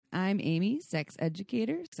I'm Amy, sex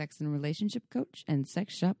educator, sex and relationship coach, and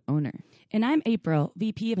sex shop owner. And I'm April,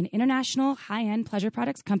 VP of an international high-end pleasure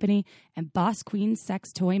products company and boss queen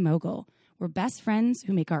sex toy mogul. We're best friends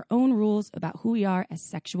who make our own rules about who we are as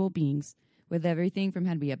sexual beings. With everything from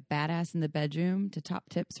how to be a badass in the bedroom to top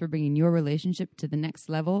tips for bringing your relationship to the next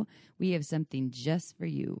level, we have something just for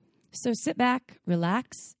you. So sit back,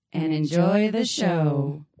 relax, and enjoy the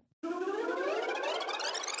show.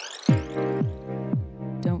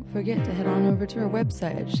 Don't forget to head on over to our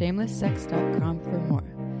website at shamelesssex.com for more.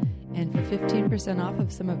 And for 15% off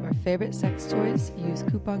of some of our favorite sex toys, use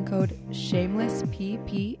coupon code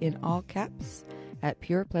SHAMELESSPP in all caps at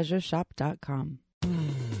purepleasureshop.com.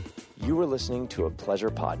 You are listening to a pleasure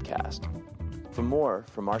podcast. For more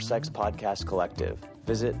from our sex podcast collective,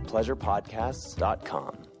 visit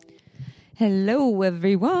pleasurepodcasts.com. Hello,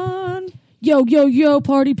 everyone. Yo, yo, yo,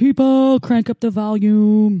 party people, crank up the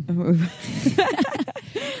volume.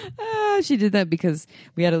 She did that because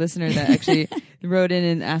we had a listener that actually wrote in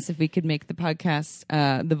and asked if we could make the podcast,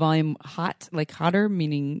 the volume hot, like hotter,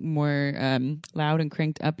 meaning more loud and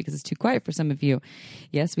cranked up because it's too quiet for some of you.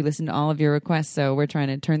 Yes, we listened to all of your requests, so we're trying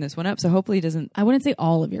to turn this one up. So hopefully it doesn't... I wouldn't say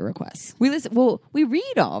all of your requests. We listen. Well, we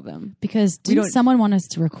read all of them. Because didn't someone want us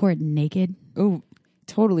to record naked? Oh,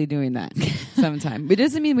 totally doing that sometime. But it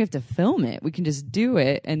doesn't mean we have to film it. We can just do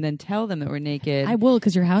it and then tell them that we're naked. I will,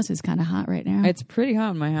 because your house is kind of hot right now. It's pretty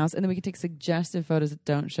hot in my house. And then we can take suggestive photos that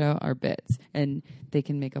don't show our bits. And they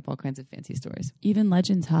can make up all kinds of fancy stories. Even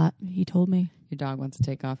Legend's hot, he told me. Your dog wants to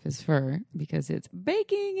take off his fur because it's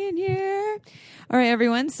baking in here. All right,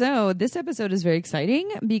 everyone. So this episode is very exciting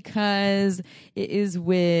because it is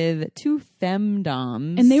with two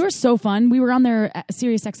FemDoms. And they were so fun. We were on their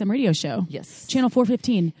Sirius XM radio show. Yes. Channel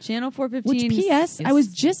 415. Channel 415. Which, P.S., I was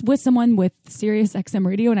just with someone with Sirius XM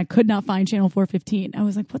radio and I could not find Channel 415. I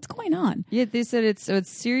was like, what's going on? Yeah, they said it's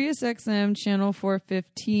Sirius XM Channel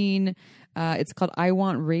 415. It's called I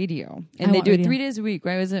Want Radio. And they do it 3 days a week,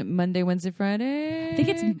 right? Was it Monday, Wednesday, Friday? I think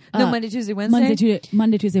it's... Monday, Tuesday, Wednesday?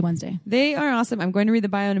 Monday, Tuesday, Wednesday. They are awesome. I'm going to read the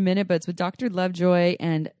bio in a minute, but it's with Dr. Lovejoy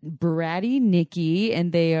and Bratty, Nikki,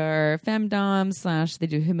 and they are FemDom / they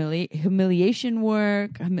do humiliation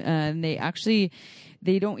work. And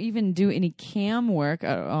they don't even do any cam work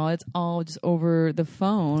at all. It's all just over the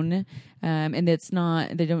phone. And it's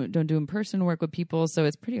not, they don't do in-person work with people. So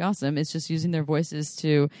it's pretty awesome. It's just using their voices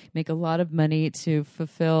to make a lot of money to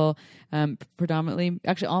fulfill predominantly,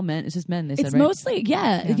 actually all men. It's just men, they said, it's right? mostly,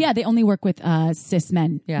 yeah. They only work with cis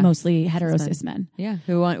men, mostly hetero cis men. Yeah,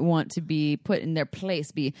 who want to be put in their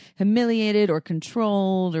place, be humiliated or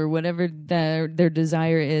controlled or whatever their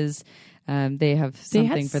desire is. They have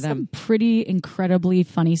something for them. Some pretty incredibly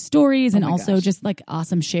funny stories and also just like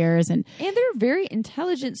awesome shares. And they're very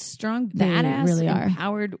intelligent, strong, badass, really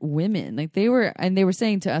empowered women. Like they were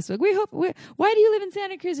saying to us, like, why do you live in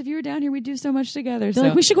Santa Cruz? If you were down here, we'd do so much together. So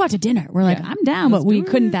like, we should go out to dinner. We're like, I'm down, but we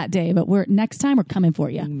couldn't that day. But next time we're coming for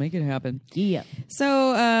you. Make it happen. Yeah. So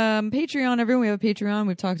Patreon, everyone, we have a Patreon.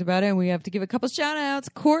 We've talked about it, and we have to give a couple shout outs.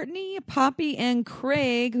 Courtney, Poppy, and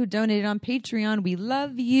Craig, who donated on Patreon. We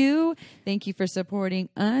love you. Thank you for supporting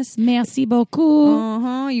us. Merci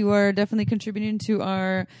beaucoup. You are definitely contributing to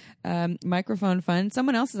our microphone fund.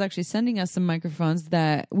 Someone else is actually sending us some microphones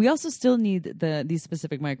that we also still need these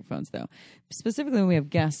specific microphones, though. Specifically when we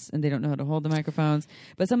have guests and they don't know how to hold the microphones.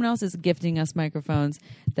 But someone else is gifting us microphones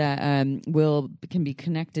that can be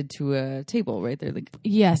connected to a table, right? They're like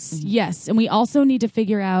yes. And we also need to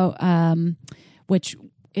figure out, which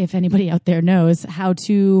if anybody out there knows, how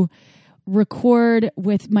to record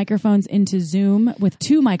with microphones into Zoom with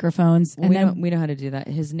two microphones. And we know how to do that.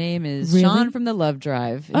 His name is really? Sean from the Love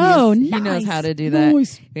Drive. Nice. He knows how to do that.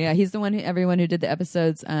 Nice. Yeah, he's the one everyone who did the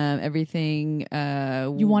episodes, everything.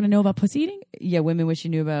 You want to know about pussy eating? Yeah, women wish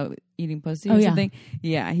you knew about eating pussy or something.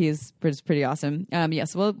 Yeah, he's pretty awesome.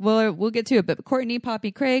 Yes, we'll get to it. But Courtney,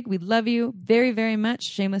 Poppy, Craig, we love you very, very much.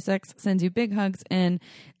 Shameless Sex sends you big hugs and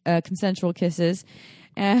consensual kisses.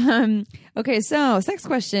 Okay, so sex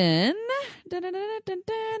question. Dun, dun, dun, dun,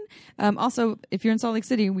 dun. Also, if you're in Salt Lake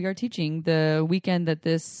City, we are teaching the weekend that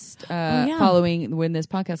this following when this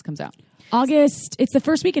podcast comes out. August. It's the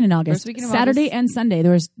first weekend in August. Saturday and Sunday.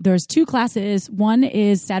 There's two classes. One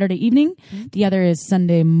is Saturday evening. Mm-hmm. The other is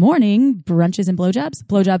Sunday morning. Brunches and blowjobs.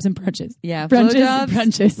 Blowjobs and brunches. Yeah, brunches and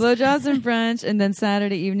brunches. Blowjobs and brunch. And then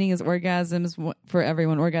Saturday evening is orgasms for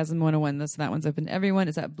everyone. Orgasm 101. So that one's open to everyone.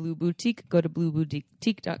 It's at Blue Boutique. Go to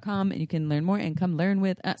blueboutique.com and you can learn more and come learn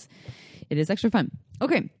with us. It is extra fun.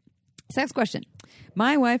 Okay. Sex question.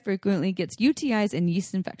 My wife frequently gets UTIs and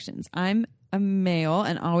yeast infections. I'm a male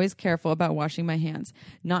and always careful about washing my hands,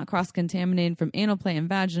 not cross-contaminated from anal play and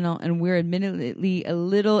vaginal, and we're admittedly a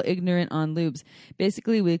little ignorant on lubes.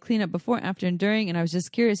 Basically, we clean up before, after, and during, and I was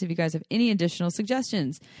just curious if you guys have any additional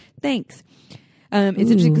suggestions. Thanks. It's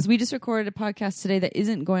interesting because we just recorded a podcast today that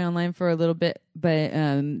isn't going online for a little bit, but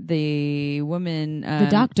the woman, the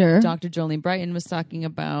doctor, Dr. Jolene Brighton, was talking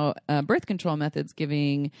about birth control methods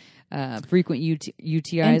giving frequent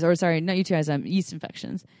UTIs, or sorry, not UTIs, yeast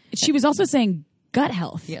infections. She was also saying gut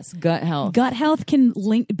health. Yes, gut health. Gut health can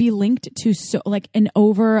be linked to like an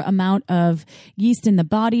over amount of yeast in the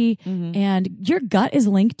body, and your gut is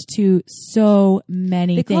linked to so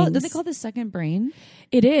many things. Do they call it the second brain?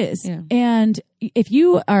 It is. Yeah. And if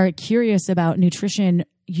you are curious about nutrition,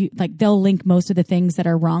 they'll link most of the things that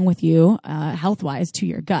are wrong with you health-wise to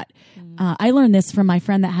your gut. I learned this from my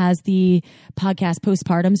friend that has the podcast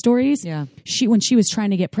Postpartum Stories. Yeah. When she was trying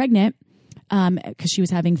to get pregnant, because she was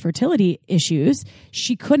having fertility issues,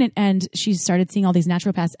 she couldn't, and she started seeing all these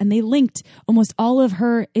naturopaths, and they linked almost all of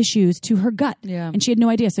her issues to her gut. Yeah. And she had no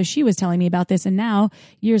idea. So she was telling me about this, and now,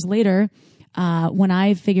 years later, when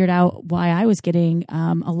I figured out why I was getting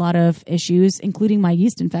a lot of issues, including my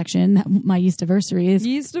yeast infection, my yeast anniversary is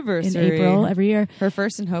in April every year. Her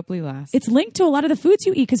first and hopefully last. It's linked to a lot of the foods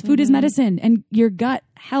you eat because food is medicine, and your gut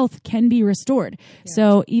health can be restored. Yeah.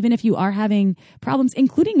 So even if you are having problems,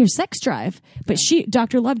 including your sex drive, but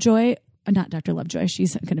Dr. Lovejoy, not Dr. Lovejoy,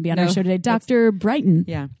 she's going to be on our show today. Dr. Brighton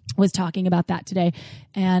was talking about that today,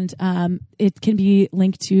 and it can be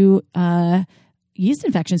linked to yeast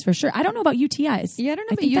infections for sure. I don't know about UTIs. Yeah, I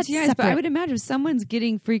don't know about UTIs, but I would imagine if someone's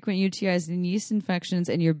getting frequent UTIs and yeast infections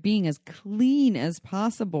and you're being as clean as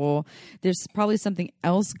possible, there's probably something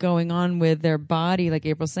else going on with their body. Like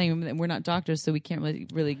April's saying, we're not doctors, so we can't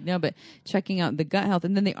really know, but checking out the gut health.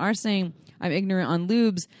 And then they are saying, I'm ignorant on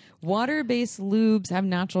lubes. Water-based lubes have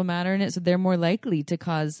natural matter in it, so they're more likely to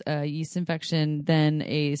cause yeast infection than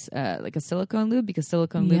like a silicone lube, because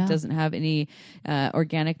silicone lube doesn't have any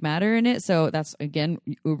organic matter in it. So that's, again,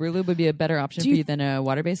 Uber lube would be a better option for you than a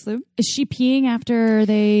water-based lube. Is she peeing after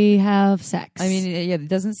they have sex? I mean, yeah, it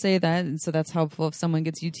doesn't say that, and so that's helpful if someone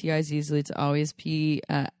gets UTIs easily to always pee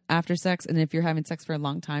after sex, and if you're having sex for a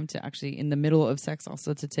long time, to actually in the middle of sex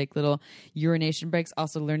also to take little urination breaks.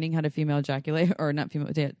 Also learning how to female ejaculate, or not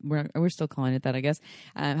female, we're still calling it that, I guess.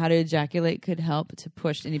 How to ejaculate could help to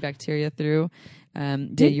push any bacteria through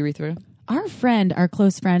the urethra. Our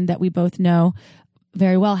close friend that we both know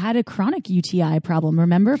very well had a chronic UTI problem,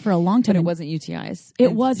 remember, for a long time. But it wasn't UTIs.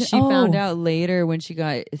 It wasn't. She found out later when she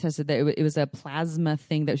got tested that it was a plasma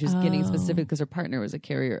thing that she was getting specific because her partner was a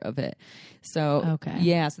carrier of it. So,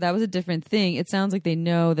 so that was a different thing. It sounds like they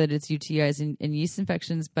know that it's UTIs and yeast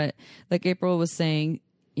infections, but like April was saying,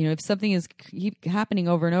 you know, if something is keep happening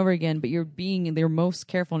over and over again, but they're most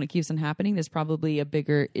careful and it keeps on happening, there's probably a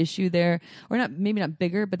bigger issue there, or maybe not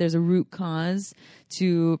bigger, but there's a root cause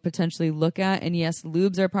to potentially look at. And yes,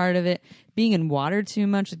 lubes are part of it. Being in water too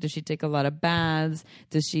much, like does she take a lot of baths?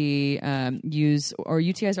 Does she use, or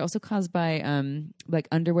UTIs are also caused by like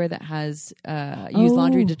underwear that has used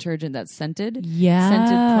laundry detergent that's scented. Yeah.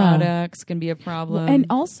 Scented products can be a problem. And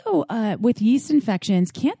also with yeast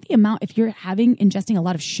infections, can't the amount, if you're ingesting a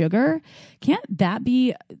lot of sugar, can't that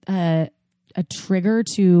be a trigger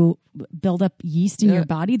to build up yeast in your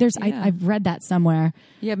body? I've read that somewhere.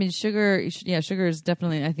 Yeah, I mean, sugar is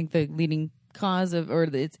definitely, I think, the leading cause of, or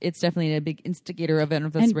it's definitely a big instigator of it. I don't know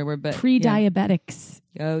if that's the right word, but pre-diabetics.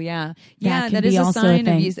 Oh yeah, that is a sign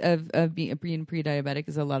of being pre-diabetic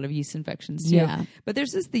is a lot of yeast infections too. Yeah, but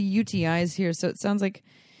there's just the UTIs here, so it sounds like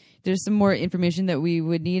there's some more information that we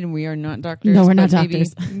would need, and we are not doctors. No, we're not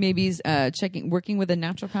doctors. Maybe working with a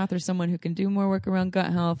naturopath or someone who can do more work around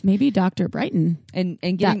gut health. Maybe Dr. Brighton. And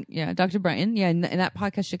getting, Dr. Brighton. Yeah, and that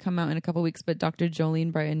podcast should come out in a couple weeks, but Dr.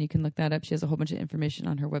 Jolene Brighton, you can look that up. She has a whole bunch of information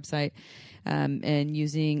on her website, and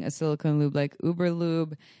using a silicone lube like Uber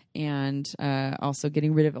Lube, and also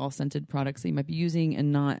getting rid of all scented products that you might be using,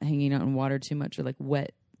 and not hanging out in water too much, or like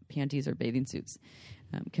wet panties or bathing suits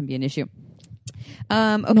can be an issue.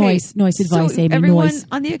 Okay. Noise advice, Amy. Everyone, noise.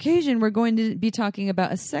 On the occasion, we're going to be talking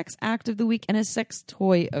about a sex act of the week and a sex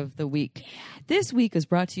toy of the week. This week is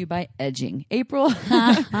brought to you by edging. April,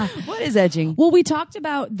 what is edging? Well, we talked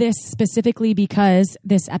about this specifically because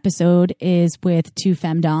this episode is with two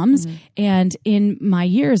FemDoms. Mm-hmm. And in my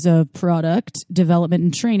years of product development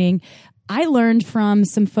and training, I learned from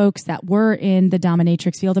some folks that were in the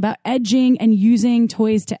dominatrix field about edging and using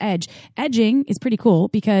toys to edge. Edging is pretty cool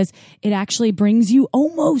because it actually brings you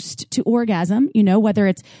almost to orgasm, you know, whether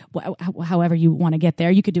it's however you want to get there.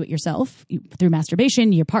 You could do it yourself through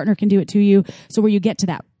masturbation. Your partner can do it to you. So where you get to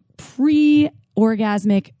that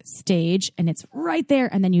orgasmic stage, and it's right there,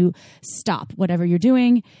 and then you stop whatever you're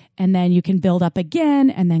doing, and then you can build up again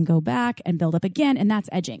and then go back and build up again, and that's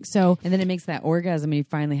edging. So and then it makes that orgasm and you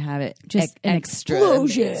finally have it just an extra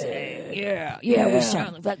explosion. Yeah, we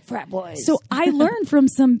sound like frat boys. So I learned from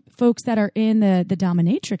some folks that are in the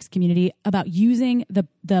dominatrix community about using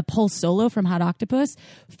the Pulse Solo from Hot Octopus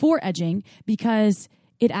for edging, because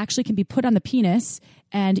it actually can be put on the penis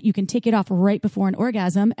and you can take it off right before an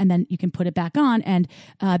orgasm, and then you can put it back on. And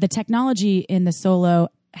the technology in the Solo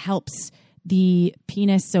helps the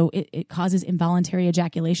penis, so it causes involuntary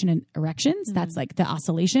ejaculation and erections. Mm-hmm. That's like the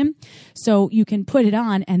oscillation. So you can put it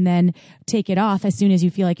on and then take it off as soon as you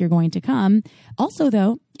feel like you're going to come. Also,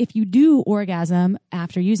 though, if you do orgasm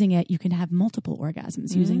after using it, you can have multiple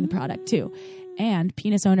orgasms using the product too. And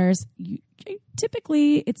penis owners,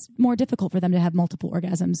 typically it's more difficult for them to have multiple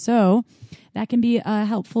orgasms. So that can be a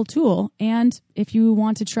helpful tool. And if you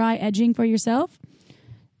want to try edging for yourself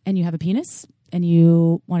and you have a penis and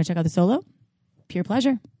you want to check out the Solo, pure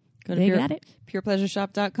pleasure. Go to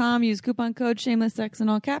purepleasureshop.com. Use coupon code shamelesssex in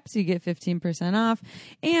all caps. You get 15% off.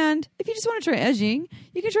 And if you just want to try edging,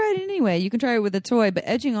 you can try it anyway. You can try it with a toy, but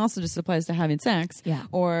edging also just applies to having sex. Yeah.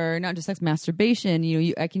 Or not just sex, masturbation.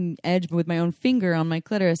 I can edge with my own finger on my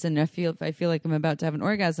clitoris, and if I feel like I'm about to have an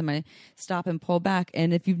orgasm, I stop and pull back.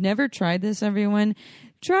 And if you've never tried this, everyone,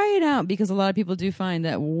 try it out, because a lot of people do find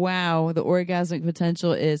that, wow, the orgasmic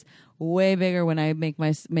potential is way bigger when I make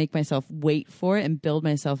myself wait for it and build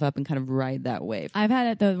myself up and kind of ride that wave. I've had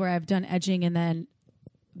it though where I've done edging and then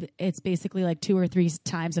it's basically like 2 or 3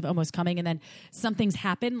 times of almost coming, and then something's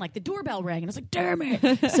happened, like the doorbell rang, and I was like, damn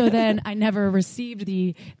it. So then I never received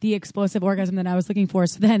the explosive orgasm that I was looking for.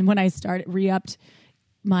 So then when I re-upped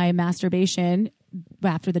my masturbation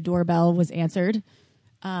after the doorbell was answered,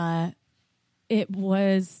 it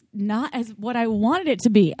was not as what I wanted it to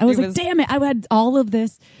be. I was like, damn it. I had all of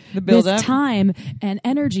this time and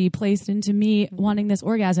energy placed into me wanting this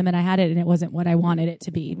orgasm, and I had it, and it wasn't what I wanted it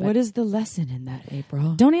to be. But what is the lesson in that,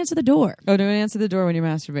 April? Don't answer the door. Oh, don't answer the door when you're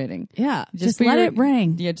masturbating. Yeah. Just let it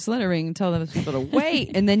ring. Yeah, just let it ring and tell those people to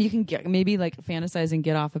wait. And then you can maybe like fantasize and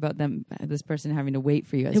get off about this person having to wait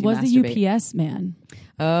for you as you masturbate. It was the UPS man.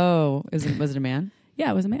 Oh, was it a man? Yeah,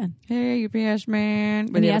 it was a man. Hey, UPS man.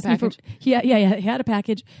 And he asked me for he had a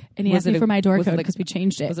package, and he asked me for my door code because we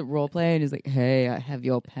changed it. Was it role play? And he's like, "Hey, I have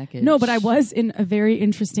your package." No, but I was in a very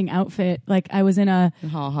interesting outfit. Like I was in a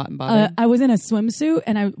hot and bothered. I was in a swimsuit,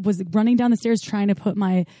 and I was running down the stairs trying to put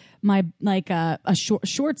my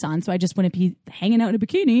shorts on, so I just wouldn't be hanging out in a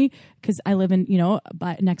bikini, because I live in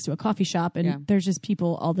next to a coffee shop, and there's just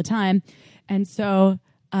people all the time, and so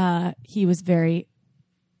he was very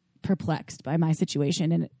perplexed by my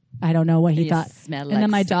situation, and I don't know what he thought. And like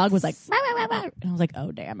then my dog was like, "Wah, wah, wah," and I was like,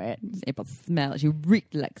 "Oh, damn it!" April smells. You reek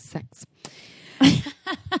like sex. I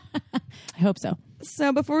hope so.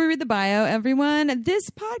 So before we read the bio, everyone,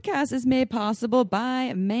 this podcast is made possible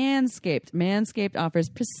by Manscaped. Manscaped offers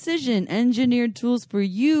precision engineered tools for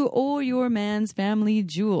you or your man's family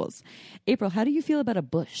jewels. April, how do you feel about a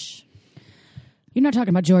bush? You're not talking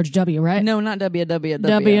about George W., right? No, not WWW.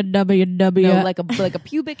 WWW. No, like a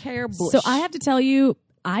pubic hair bush. So I have to tell you,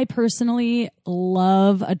 I personally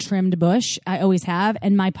love a trimmed bush. I always have.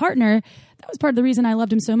 And my partner, that was part of the reason I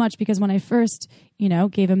loved him so much, because when I first,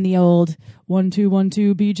 gave him the old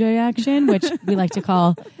 1-2-1-2 BJ action, which we like to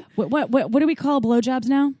call, what do we call blowjobs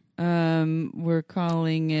now? We're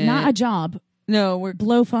calling it... Not a job. No, we're...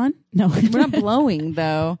 Blow fun? No. We're not blowing,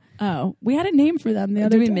 though. Oh, we had a name for them the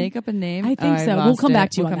other time. Did we make up a name? I think so. We'll come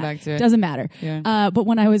back to you on that. Back to it. Doesn't matter. Yeah. But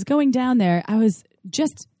when I was going down there, I was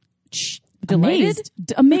just delighted,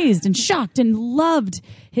 amazed and shocked, and loved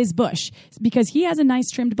his bush, because he has a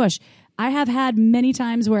nice trimmed bush. I have had many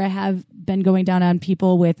times where I have been going down on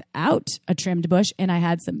people without a trimmed bush, and I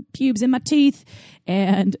had some pubes in my teeth,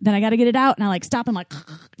 and then I got to get it out, and I stop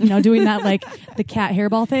and doing that like the cat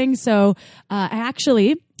hairball thing. So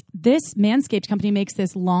this Manscaped company makes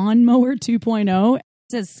this lawnmower 2.0. It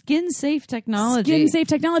says skin safe technology.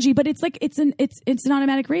 But it's like it's an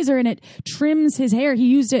automatic razor, and it trims his hair. He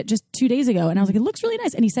used it just 2 days ago, and I was like, it looks really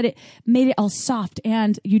nice. And he said it made it all soft,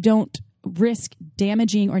 and you don't risk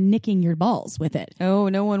damaging or nicking your balls with it. Oh,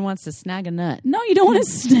 no one wants to snag a nut. No, you don't want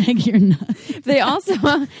to snag your nut. They also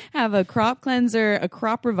have a crop cleanser, a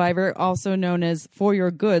crop reviver, also known as For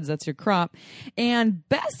Your Goods. That's your crop. And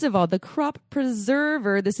best of all, the crop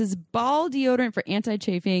preserver. This is ball deodorant for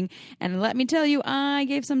anti-chafing. And let me tell you, I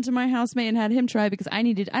gave some to my housemate and had him try, because I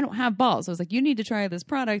don't have balls. So I was like, you need to try this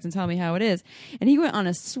product and tell me how it is. And he went on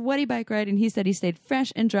a sweaty bike ride, and he said he stayed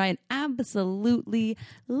fresh and dry and absolutely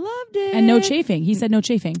loved it. And no chafing. He said no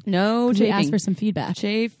chafing. No chafing. We asked for some feedback.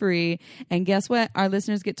 Chafe free. And guess what? Our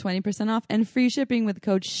listeners get 20% off and free shipping with the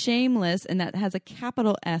code SHAMELESS, and that has a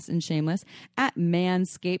capital S in shameless, at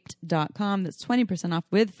manscaped.com. That's 20% off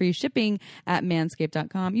with free shipping at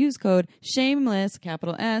manscaped.com. Use code SHAMELESS,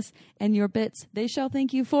 capital S, and your bits, they shall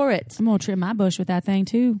thank you for it. I'm going to trim my bush with that thing,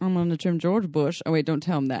 too. I'm going to trim George Bush. Oh, wait, don't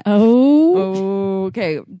tell him that. Oh.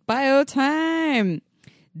 Okay, bio time.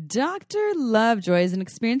 Dr. Lovejoy is an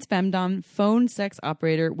experienced FemDom phone sex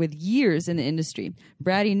operator with years in the industry.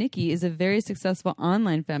 Bratty Nikki is a very successful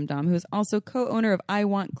online FemDom who is also co-owner of I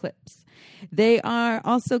Want Clips. They are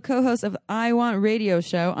also co-hosts of I Want Radio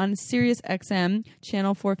Show on Sirius XM,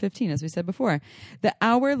 channel 415, as we said before. The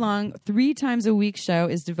hour-long, 3 times a week show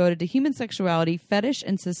is devoted to human sexuality, fetish,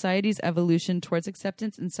 and society's evolution towards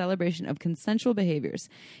acceptance and celebration of consensual behaviors.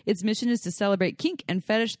 Its mission is to celebrate kink and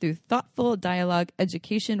fetish through thoughtful dialogue,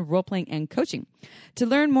 education, role-playing, and coaching. To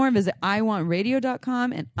learn more, visit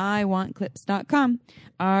iwantradio.com and iwantclips.com.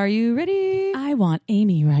 Are you ready? I want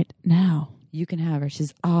Amy right now. You can have her.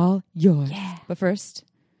 She's all yours. Yeah. But first,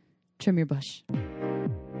 trim your bush.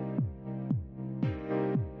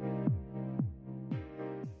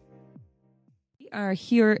 We are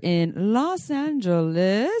here in Los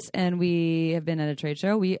Angeles, and we have been at a trade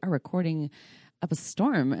show. We are recording up a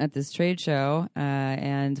storm at this trade show,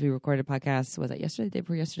 and we recorded a podcast. Was that yesterday? The day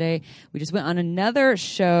before yesterday? We just went on another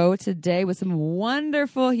show today with some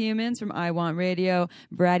wonderful humans from I Want Radio,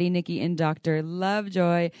 Bratty, Nikki, and Dr.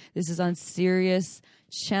 Lovejoy. This is on Sirius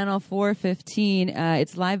channel 415.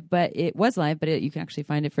 It's live, but it was live, but you can actually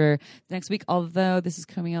find it for the next week, although this is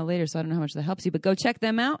coming out later, so I don't know how much that helps you, but go check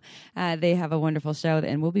them out. They have a wonderful show,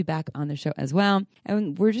 and we'll be back on the show as well.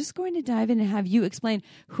 And we're just going to dive in and have you explain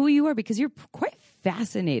who you are, because you're quite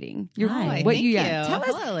fascinating. Hi, thank you.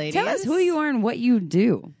 Tell us who you are and what you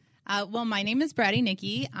do. Well, my name is Bratty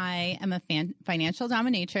Nikki. I am a financial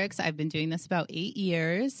dominatrix. I've been doing this about 8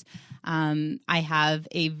 years. I have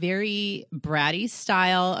a very bratty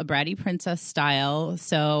style, a bratty princess style.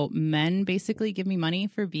 So men basically give me money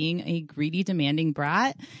for being a greedy, demanding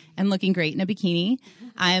brat and looking great in a bikini.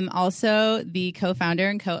 I'm also the co-founder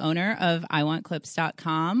and co-owner of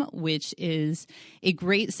iwantclips.com, which is a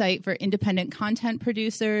great site for independent content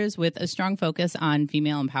producers with a strong focus on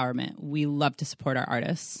female empowerment. We love to support our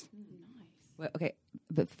artists. Okay,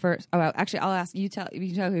 but first, I'll ask you. You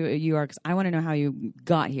can tell who you are, because I want to know how you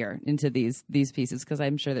got here into these pieces, because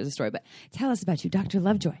I'm sure there's a story. But tell us about you, Dr.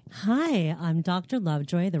 Lovejoy. Hi, I'm Dr.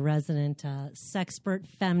 Lovejoy, the resident sexpert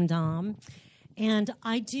FemDom, and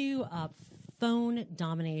I do phone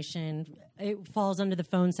domination. It falls under the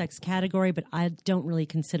phone sex category, but I don't really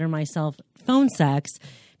consider myself phone sex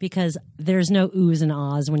because there's no oohs and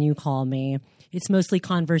ahs when you call me. It's mostly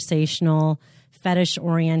conversational, fetish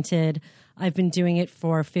oriented. I've been doing it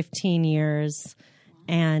for 15 years,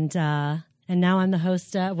 and now I'm the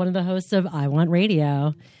host, one of the hosts of I Want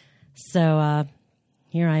Radio. So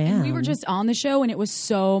here I am. And we were just on the show, and it was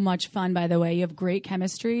so much fun. By the way, you have great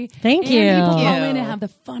chemistry. Thank you. People call in and have the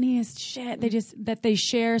funniest shit. They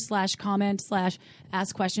share / comment /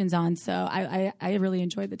 ask questions on. So I really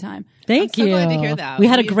enjoyed the time. Thank you. I'm so glad to hear that. We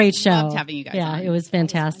had a great show. Loved having you guys on. It was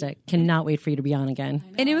fantastic. Cannot wait for you to be on again.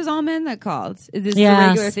 And it was all men that called. Is this Yes. a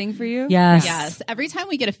regular thing for you? Yes. Yes. Every time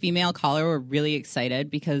we get a female caller, we're really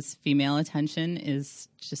excited because female attention is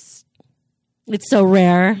just... It's so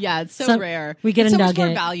rare. Yeah, it's so rare. We get it's a so nugget. much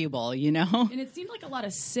more valuable, you know? And it seemed like a lot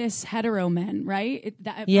of cis hetero men, right?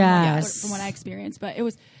 Yes. From what I experienced. But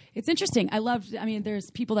it's interesting.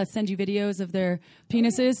 There's people that send you videos of their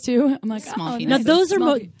penises too. I'm like, Small oh, penis. Now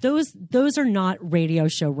Nice. those are not radio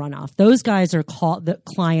show runoff. Those guys are the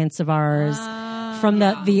clients of ours from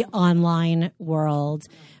the online world.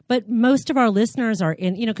 But most of our listeners are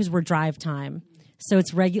in, because we're drive time, so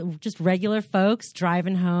it's regular folks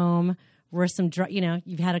driving home. We're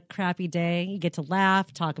you've had a crappy day. You get to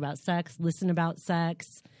laugh, talk about sex, listen about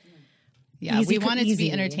sex. Yeah, we want it to easy.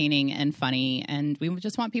 be entertaining and funny, and we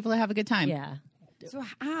just want people to have a good time. Yeah. So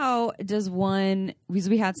how does one? Because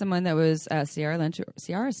we had someone that was Sierra Lynch,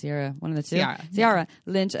 one of the two. Sierra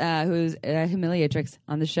Lynch, who's a humiliatrix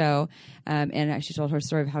on the show, and she told her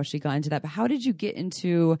story of how she got into that. But how did you get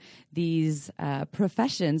into these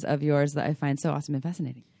professions of yours that I find so awesome and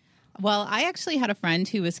fascinating? Well, I actually had a friend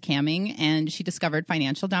who was camming, and she discovered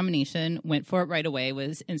financial domination, went for it right away,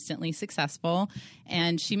 was instantly successful.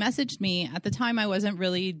 And she messaged me. At the time, I wasn't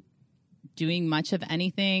really doing much of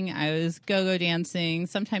anything. I was go-go dancing,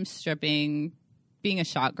 sometimes stripping, being a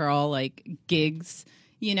shot girl, like gigs,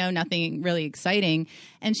 nothing really exciting.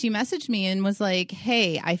 And she messaged me and was like,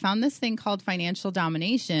 hey, I found this thing called financial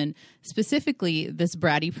domination, specifically this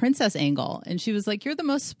bratty princess angle. And she was like, you're the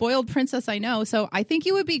most spoiled princess I know, so I think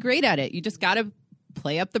you would be great at it. You just got to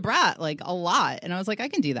play up the brat like a lot. And I was like, I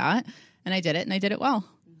can do that. And I did it, and I did it well.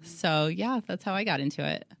 So yeah, that's how I got into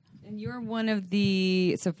it. And you're one of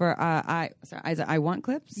the I Want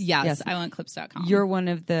Clips? Yes. iwantclips.com. You're one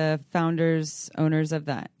of the owners of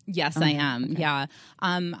that. Yes, I am. Okay. Yeah.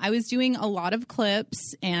 I was doing a lot of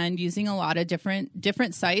clips and using a lot of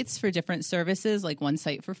different sites for different services, like one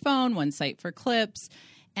site for phone, one site for clips.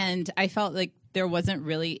 And I felt like there wasn't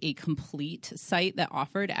really a complete site that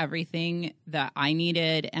offered everything that I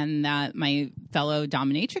needed and that my fellow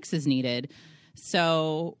dominatrixes needed.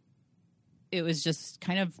 So it was just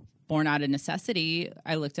kind of born out of necessity.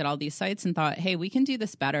 I looked at all these sites and thought, hey, we can do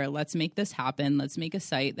this better. Let's make this happen. Let's make a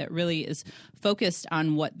site that really is focused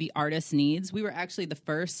on what the artist needs. We were actually the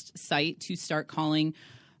first site to start calling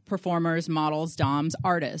performers, models, doms,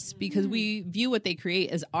 artists, because we view what they create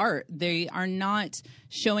as art. They are not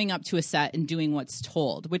showing up to a set and doing what's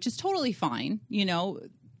told, which is totally fine.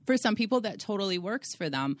 For some people that totally works for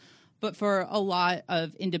them. But for a lot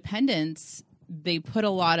of independents, they put a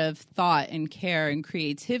lot of thought and care and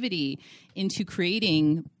creativity into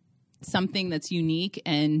creating something that's unique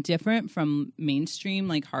and different from mainstream,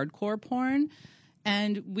 like hardcore porn.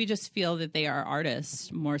 And we just feel that they are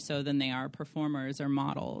artists more so than they are performers or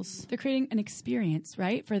models. They're creating an experience,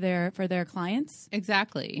 right, for their clients.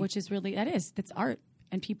 Exactly. Which is really, that's art.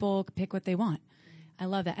 And people pick what they want. I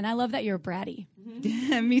love that. And I love that you're bratty.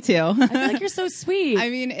 Mm-hmm. Me too. I feel like you're so sweet. I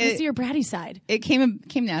mean, I see your bratty side. It came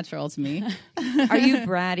natural to me. Are you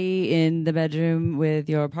bratty in the bedroom with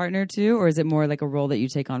your partner too? Or is it more like a role that you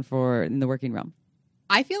take on in the working realm?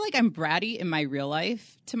 I feel like I'm bratty in my real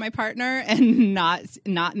life to my partner and not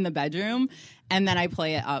in the bedroom. And then I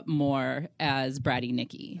play it up more as bratty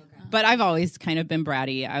Nikki. Okay. But I've always kind of been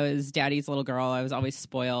bratty. I was daddy's little girl. I was always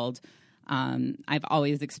spoiled. I've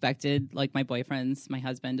always expected, like, my boyfriends, my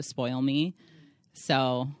husband, to spoil me.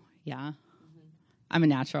 So, yeah, I'm a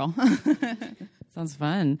natural. Sounds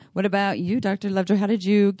fun. What about you, Dr. Lovejoy? How did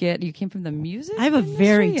you came from the music? I have a industry?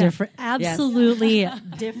 very different, absolutely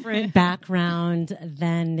different background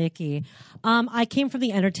than Nikki. I came from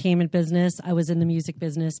the entertainment business. I was in the music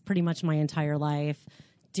business pretty much my entire life,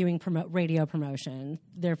 doing radio promotion.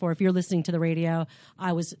 Therefore, if you're listening to the radio,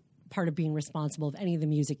 I was part of being responsible of any of the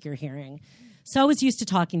music you're hearing. So I was used to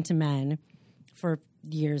talking to men for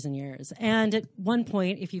years and years. And at one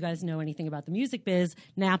point, if you guys know anything about the music biz,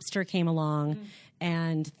 Napster came along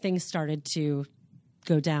and things started to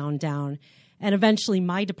go down. And eventually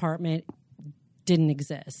my department didn't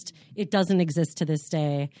exist. It doesn't exist to this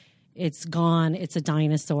day. It's gone. It's a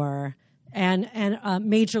dinosaur. And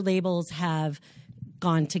major labels have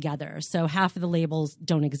gone together. So half of the labels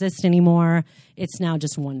don't exist anymore. It's now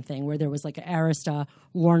just one thing, where there was like Arista,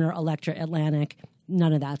 Warner, Elektra, Atlantic.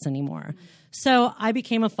 None of that's anymore. So I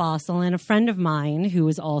became a fossil, and a friend of mine who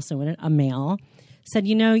was also a male said,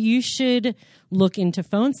 you should look into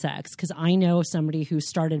phone sex, because I know somebody who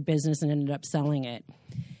started business and ended up selling it.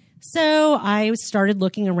 So I started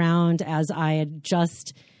looking around as I had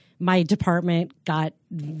my department got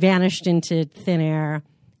vanished into thin air.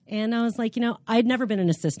 And I was like, I'd never been an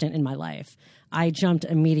assistant in my life. I jumped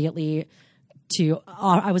immediately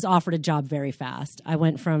I was offered a job very fast. I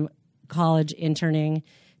went from college interning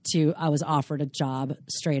to I was offered a job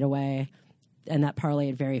straight away, and that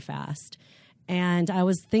parlayed very fast. And I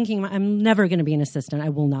was thinking, I'm never going to be an assistant. I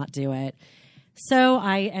will not do it. So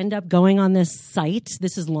I end up going on this site.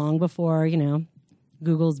 This is long before,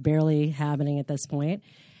 Google's barely happening at this point.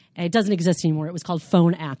 It doesn't exist anymore. It was called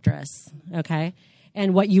Phone Actress, okay?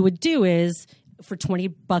 And what you would do is, for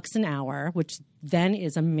 $20 an hour, which then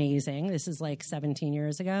is amazing. This is like 17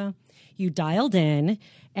 years ago. You dialed in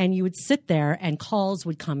and you would sit there and calls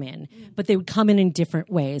would come in, but they would come in different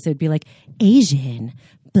ways. It would be like Asian,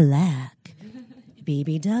 Black,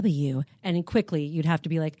 BBW. And then quickly you'd have to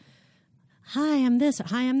be like, hi, I'm this,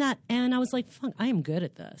 hi, I'm that. And I was like, fuck, I am good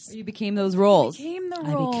at this. You became those roles. I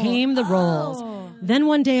became the roles. Then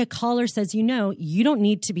one day a caller says, you don't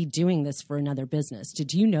need to be doing this for another business.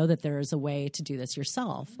 Did you know that there is a way to do this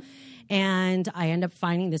yourself? And I end up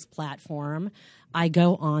finding this platform. I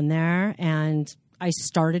go on there and I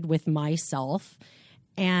started with myself.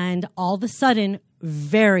 And all of a sudden,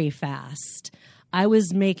 very fast, I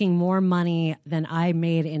was making more money than I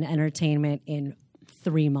made in entertainment in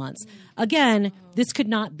 3 months. Again, this could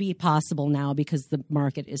not be possible now because the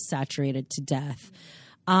market is saturated to death.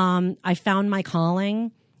 I found my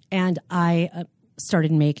calling, and I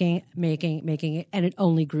started making it, and it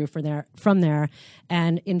only grew from there.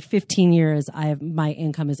 And in 15 years, my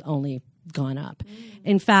income has only gone up.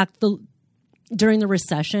 In fact, during the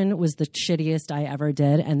recession was the shittiest I ever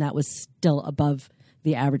did, and that was still above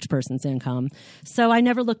the average person's income. So I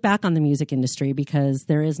never look back on the music industry, because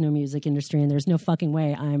there is no music industry, and there's no fucking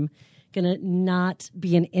way I'm gonna not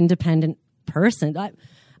be an independent person.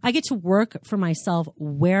 I get to work for myself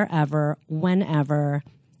wherever, whenever,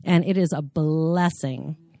 and it is a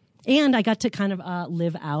blessing. And I got to kind of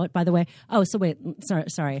live out, by the way. Oh, so wait,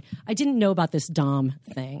 sorry. I didn't know about this Dom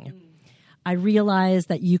thing. I realized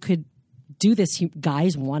that you could do this.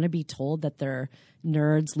 Guys want to be told that they're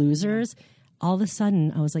nerds, losers. All of a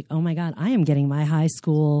sudden, I was like, oh my God, I am getting my high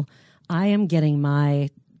school. I am getting my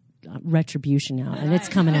retribution out, and it's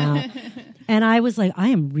coming out. And I was like, I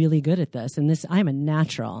am really good at this, and I'm a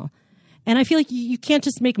natural. And I feel like you can't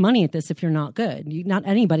just make money at this if you're not good. Not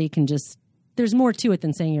anybody can just. There's more to it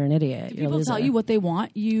than saying you're an idiot. Do people tell you what they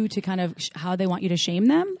want you to kind of, how they want you to shame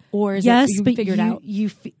them? Or is yes, it you but figured out?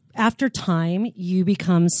 After time, you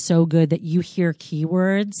become so good that you hear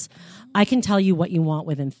keywords. I can tell you what you want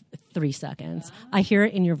within 3 seconds. I hear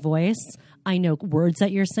it in your voice. I know words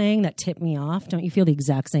that you're saying that tip me off. Don't you feel the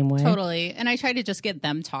exact same way? Totally. And I try to just get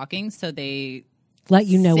them talking so they let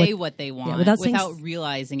you know what they want without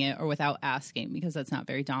realizing it or without asking, because that's not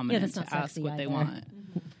very dominant to ask what they want.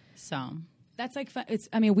 So that's like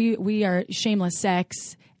we are shameless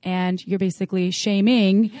sex, and you're basically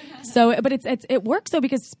shaming. So, but it works though,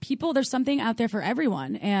 because there's something out there for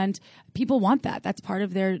everyone, and people want that. That's part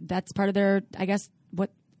of their I guess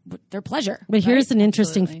what their pleasure. But here's an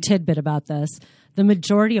interesting tidbit about this: the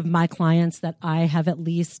majority of my clients that I have at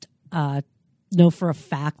least know for a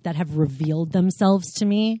fact that have revealed themselves to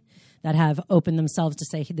me, that have opened themselves to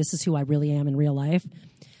say, hey, this is who I really am in real life.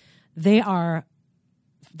 They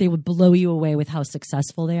would blow you away with how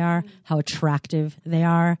successful they are, how attractive they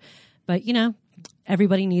are. But,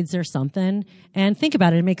 everybody needs their something. And think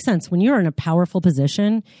about it. It makes sense. When you're in a powerful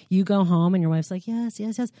position, you go home and your wife's like, yes,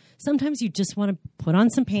 yes, yes. Sometimes you just want to put on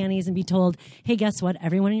some panties and be told, hey, guess what?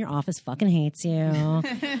 Everyone in your office fucking hates you.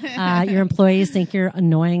 Your employees think you're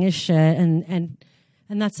annoying as shit. And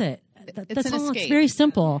that's it. That's all. It's very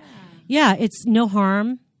simple. Yeah, it's no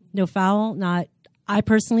harm, no foul, I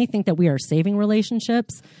personally think that we are saving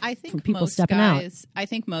relationships from people stepping out. I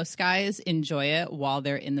think most guys enjoy it while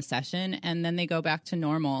they're in the session, and then they go back to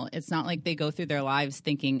normal. It's not like they go through their lives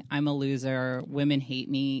thinking, I'm a loser, women hate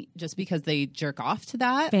me, just because they jerk off to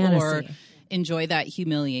that or enjoy that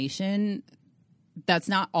humiliation. That's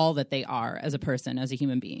not all that they are as a person, as a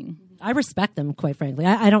human being. I respect them, quite frankly.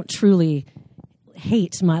 I don't truly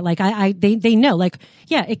hate they know,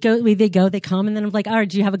 they come, and then I'm like, all right,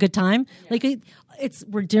 do you have a good time? Yeah.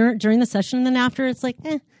 We're during the session, and then after it's like,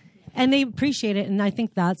 and they appreciate it. And I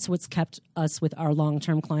think that's what's kept us with our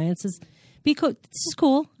long-term clients is because it's just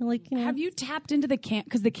cool. Have you tapped into the cam?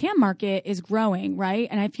 Because the cam market is growing, right?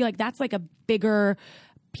 And I feel like that's like a bigger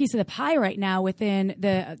piece of the pie right now within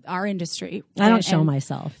our industry. I don't show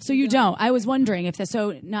myself. So you don't. I was wondering if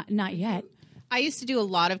not yet. I used to do a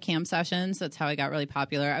lot of cam sessions. That's how I got really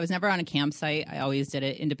popular. I was never on a cam site. I always did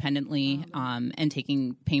it independently and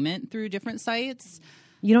taking payment through different sites.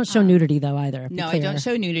 You don't show nudity, though, either. No, I don't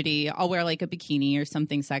show nudity. I'll wear like a bikini or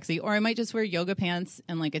something sexy, or I might just wear yoga pants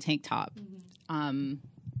and like a tank top.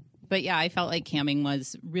 But yeah, I felt like camming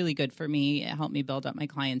was really good for me. It helped me build up my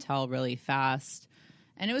clientele really fast,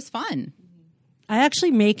 and it was fun. I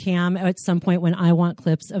actually may cam at some point when I Want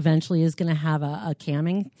Clips eventually is going to have a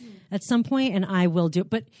camming at some point, and I will do it.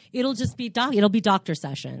 But it'll just be it'll be doctor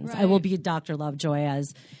sessions. Right. I will be Dr. Lovejoy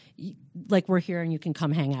as like we're here and you can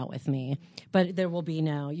come hang out with me. But there will be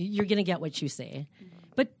you're going to get what you see.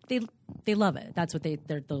 But they love it. That's what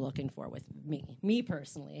they're looking for with me. Me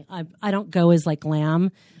personally, I don't go as like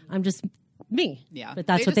glam. I'm just me. Yeah, but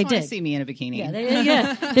that's what they did. They just want to see me in a bikini.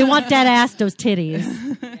 Yeah, they want that ass, those titties.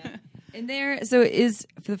 Yeah. And so is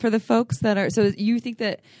for the folks that are, so you think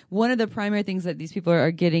that one of the primary things that these people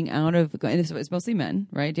are getting out of, and it's mostly men,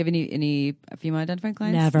 right? Do you have any female identified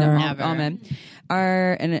clients? Never. No, Never. All men.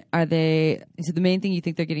 Are they, so the main thing you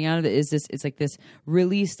think they're getting out of it is this, it's like this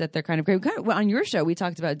release that they're kind of on your show, we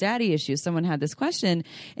talked about daddy issues. Someone had this question,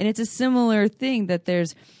 and it's a similar thing that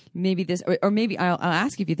there's, maybe this, or maybe I'll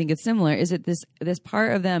ask you if you think it's similar. Is it this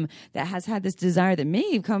part of them that has had this desire that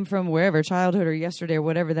may have come from wherever, childhood or yesterday or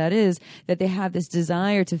whatever that is, that they have this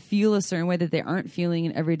desire to feel a certain way that they aren't feeling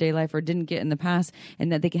in everyday life or didn't get in the past,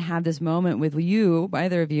 and that they can have this moment with you,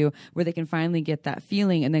 either of you, where they can finally get that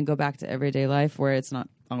feeling and then go back to everyday life where it's not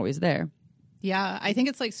always there? Yeah, I think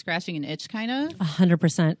it's like scratching an itch, kind of.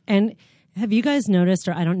 100%. And Have you guys noticed,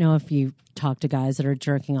 or I don't know if you talk to guys that are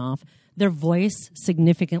jerking off, their voice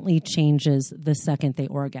significantly changes the second they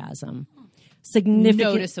orgasm.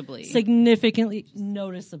 Significantly.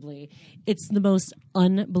 It's the most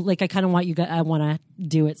like I kind of want you guys. I want to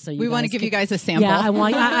do it so you. We want to give you guys a sample. Yeah, I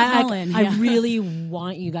want. I really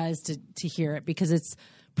want you guys to hear it because it's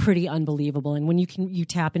pretty unbelievable. And when you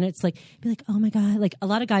tap in it, it's like be like, oh my god! Like a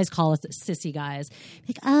lot of guys call us sissy guys.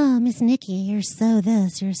 Like, oh, Miss Nikki, you're so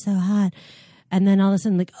this, you're so hot. And then all of a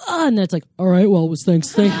sudden, like, oh, and then it's like, all right, well,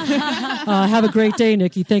 thanks. Have a great day,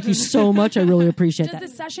 Nikki. Thank you so much. I really appreciate that.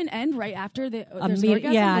 Does the session end right after there's an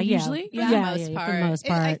orgasm? Usually? For the most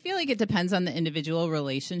part. I feel like it depends on the individual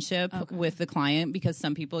relationship with the client because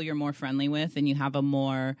some people you're more friendly with and you have a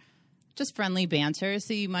more just friendly banter,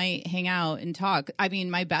 so you might hang out and talk. I mean,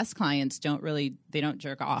 my best clients don't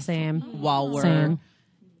jerk off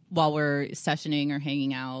while we're sessioning or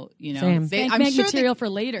hanging out, you know. I'm sure material for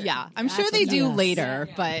later. Yeah, I'm sure they do later,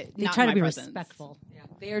 but they not try to be presence. respectful. Yeah,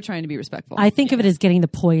 they are trying to be respectful. I think of it as getting the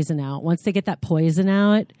poison out. Once they get that poison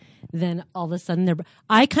out, then all of a sudden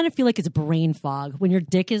I kind of feel like it's brain fog. When your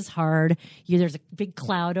dick is hard, there's a big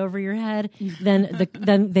cloud over your head. Then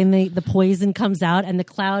the poison comes out, and the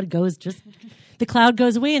cloud goes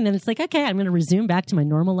away, and then it's like, okay, I'm going to resume back to my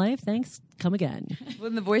normal life. Thanks. Come again. Well,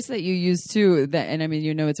 and the voice that you use too, and I mean,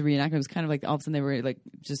 it's a reenactment. It was kind of like all of a sudden they were like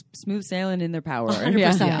just smooth sailing in their power. 100%.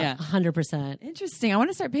 Yeah. 100%. Interesting. I want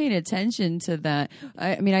to start paying attention to that.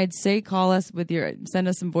 I mean, I'd say send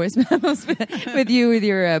us some voice memos with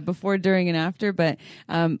your before, during, and after, but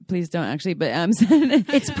please don't actually. But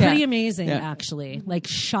it's pretty amazing, actually. Like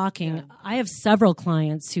shocking. Yeah. I have several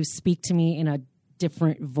clients who speak to me in a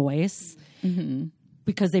different voice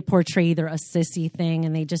because they portray either a sissy thing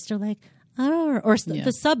and they just are like,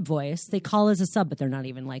 the sub voice. They call as a sub, but they're not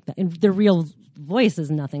even like that. And their real voice is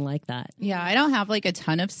nothing like that. Yeah, I don't have like a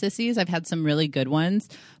ton of sissies. I've had some really good ones.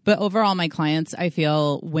 But overall, my clients, I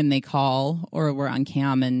feel when they call or we're on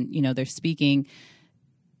cam and, they're speaking,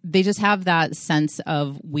 they just have that sense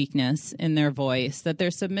of weakness in their voice, that they're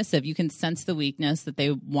submissive. You can sense the weakness, that they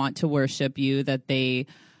want to worship you, that they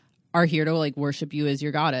are here to like worship you as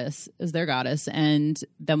their goddess. And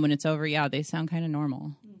then when it's over, they sound kind of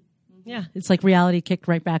normal. Yeah, it's like reality kicked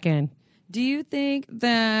right back in. Do you think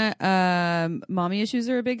that mommy issues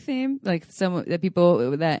are a big theme? Like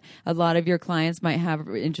that a lot of your clients might have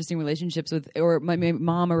interesting relationships with, or maybe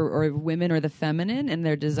mom or women or the feminine, and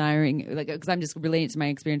they're desiring, like, because I'm just relating to my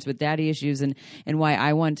experience with daddy issues and why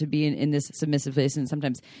I want to be in this submissive place and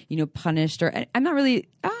sometimes, punished, or I'm not really,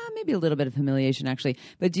 maybe a little bit of humiliation actually.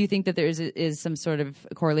 But do you think that there is some sort of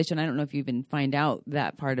correlation? I don't know if you even find out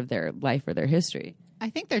that part of their life or their history. I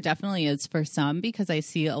think there definitely is for some because I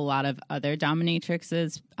see a lot of other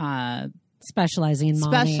dominatrixes specializing in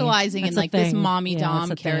like this mommy dom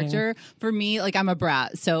character. For me, like I'm a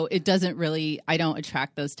brat, so it doesn't really. I don't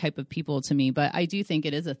attract those type of people to me, but I do think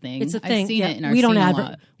it is a thing. It's a thing. I've seen it in our scene a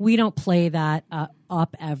lot. We don't play that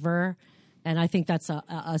up ever, and I think that's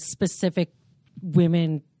a specific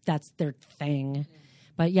women. That's their thing.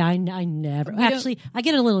 But yeah, I never actually. I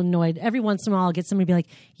get a little annoyed every once in a while. I'll get somebody be like,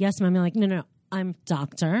 "Yes, mom." I'm like, "No. I'm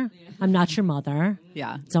doctor. I'm not your mother.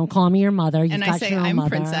 Yeah. Don't call me your mother. You've got your own I'm mother.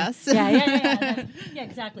 princess. Yeah,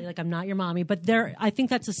 exactly. Like I'm not your mommy. But I think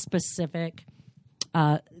that's a specific.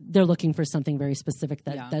 They're looking for something very specific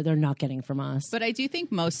that they're not getting from us. But I do think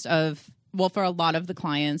for a lot of the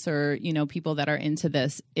clients or people that are into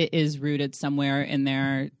this, it is rooted somewhere in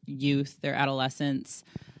their youth, their adolescence,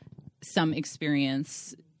 some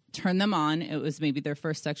experience. Turn them on. It was maybe their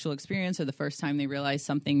first sexual experience or the first time they realized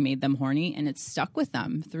something made them horny, and it's stuck with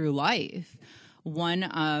them through life. One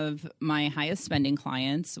of my highest spending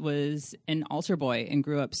clients was an altar boy and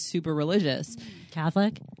grew up super religious.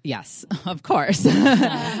 Catholic? Yes, of course.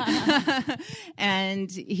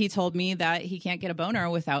 And he told me that he can't get a boner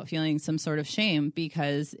without feeling some sort of shame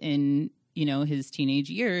because in his teenage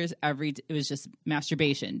years, it was just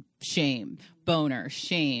masturbation, shame, boner,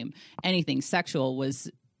 shame, anything sexual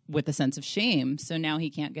was with a sense of shame. So now he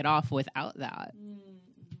can't get off without that.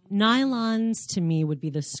 Nylons to me would be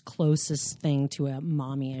the closest thing to a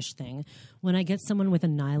mommy-ish thing. When I get someone with a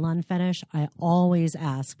nylon fetish, I always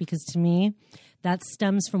ask, because to me, that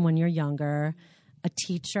stems from when you're younger, a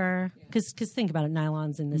teacher, because think about it,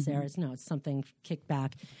 nylons in this era, it's something kicked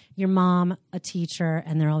back. Your mom, a teacher,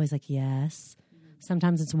 and they're always like, yes.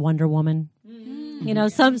 Sometimes it's Wonder Woman.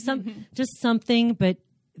 Some just something, but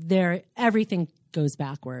everything goes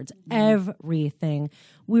backwards. Everything.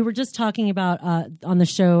 We were just talking about on the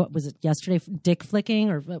show, was it yesterday, dick flicking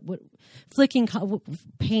or flicking,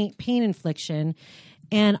 pain infliction.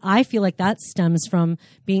 And I feel like that stems from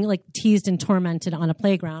being like teased and tormented on a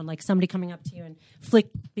playground, like somebody coming up to you and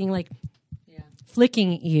flicking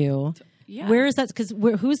you. Yeah. Where is that? Because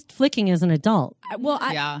who's flicking as an adult? I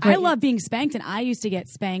love being spanked, and I used to get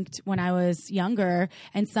spanked when I was younger,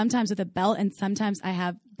 and sometimes with a belt, and sometimes I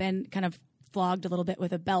have been kind of flogged a little bit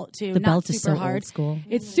with a belt too. The Not belt super is so hard. old school.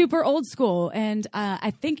 It's super old school, and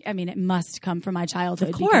I think it must come from my childhood.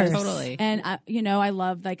 Of course, totally. And I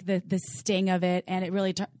love like the sting of it, and it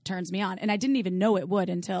really turns me on. And I didn't even know it would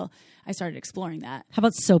until I started exploring that. How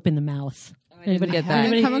about soap in the mouth? Anybody get that? I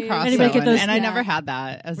didn't come across anybody that get one, those- and I yeah. never had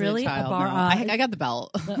that as Really? a child. A bar- no. I got the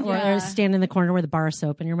belt. Or stand in the corner with a bar of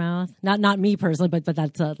soap in your mouth. Not me personally, but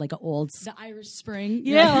that's like an old. The Irish Spring.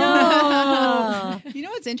 Yeah. You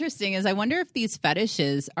know what's interesting is I wonder if these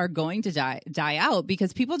fetishes are going to die out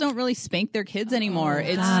because people don't really spank their kids anymore.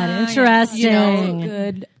 It's God, interesting.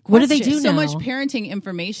 Good. What do they question. do so now? much parenting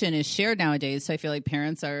information is shared nowadays. So I feel like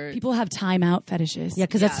parents are. People have timeout fetishes. Yeah,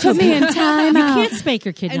 because that's Put me in timeout. You can't spank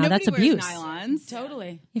your kid and now. nobody That's wears abuse. nylons.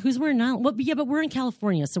 Totally. Who's wearing nylon? Well, yeah, but we're in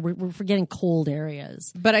California, so we're forgetting cold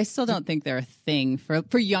areas. But I still don't think they're a thing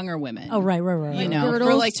for younger women. Oh, right. You know, for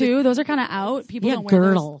Girdles like too. Those are kind of out. People Yeah, don't wear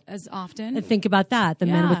girdle. those as often. And think about that. The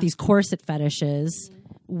men Yeah. with these corset fetishes.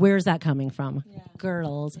 Where's that coming from?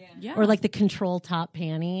 Girdles. Yeah. Or like the control top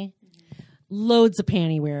panty. Loads of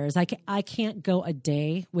panty wearers. I can't go a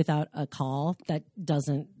day without a call that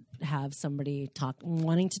doesn't have somebody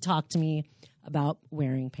wanting to talk to me about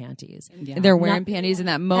wearing panties. They're wearing panties in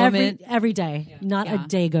that moment. Every day. Not a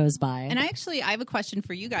day goes by. And I have a question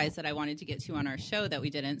for you guys that I wanted to get to on our show that we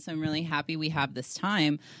didn't. So I'm really happy we have this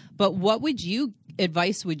time. But what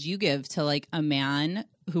advice would you give to like a man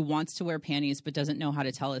who wants to wear panties but doesn't know how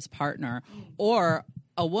to tell his partner, or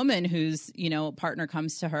a woman whose, partner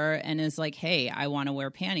comes to her and is like, hey, I want to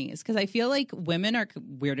wear panties? Because I feel like women are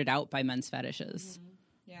weirded out by men's fetishes.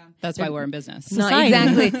 Yeah. That's why we're in business. No, Society.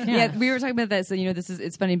 exactly. Yeah, we were talking about that. So,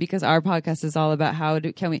 it's funny because our podcast is all about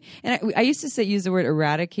can we, and I used to use the word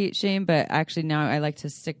eradicate shame, but actually now I like to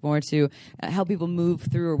stick more to help people move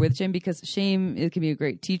through or with shame, because shame, it can be a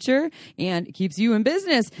great teacher and it keeps you in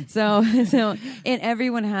business. So, and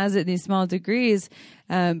everyone has it in these small degrees.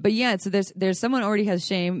 But yeah, so there's someone already has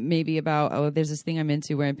shame maybe about, there's this thing I'm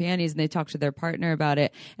into wearing panties, and they talk to their partner about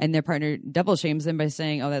it, and their partner double shames them by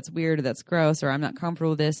saying, oh, that's weird, or that's gross, or I'm not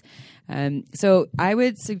comfortable with this. So I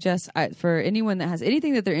would suggest for anyone that has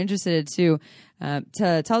anything that they're interested to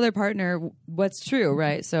tell their partner what's true,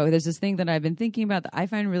 right? So there's this thing that I've been thinking about that I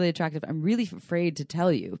find really attractive. I'm really afraid to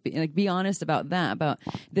tell you. Be honest about that, about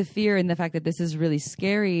the fear and the fact that this is really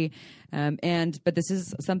scary. But this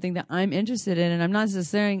is something that I'm interested in, and I'm not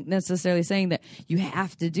necessarily saying that you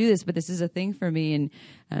have to do this, but this is a thing for me,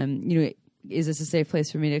 and is this a safe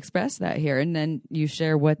place for me to express that here? And then you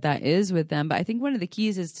share what that is with them. But I think one of the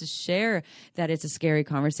keys is to share that it's a scary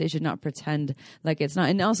conversation, not pretend like it's not.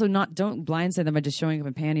 And also don't blindside them by just showing up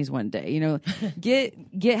in panties one day.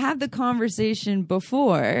 Have the conversation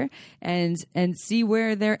before and see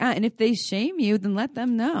where they're at. And if they shame you, then let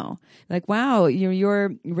them know. Like, wow,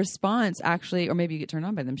 your response actually, or maybe you get turned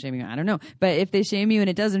on by them shaming you. I don't know. But if they shame you and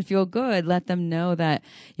it doesn't feel good, let them know that,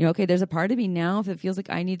 okay, there's a part of me now, if it feels like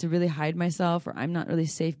I need to really hide myself, or I'm not really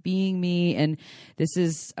safe being me, and this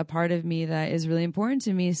is a part of me that is really important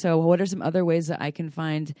to me. So what are some other ways that I can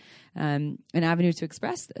find an avenue to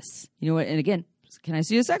express this? And again, can I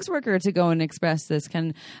see a sex worker to go and express this?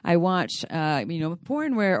 Can I watch,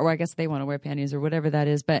 porn or I guess they want to wear panties or whatever that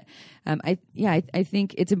is. But I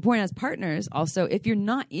think it's important as partners also, if you're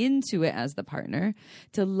not into it as the partner,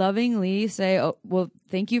 to lovingly say, oh, well,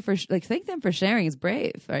 thank you for, thank them for sharing. It's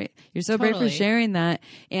brave, right? You're so brave for sharing that.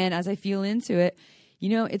 And as I feel into it,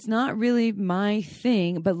 it's not really my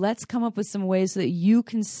thing, but let's come up with some ways so that you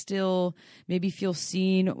can still maybe feel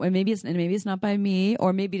seen, or maybe it's not by me,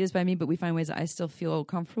 or maybe it is by me, but we find ways that I still feel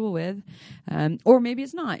comfortable with, or maybe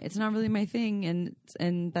it's not really my thing, and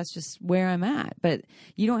that's just where I'm at. But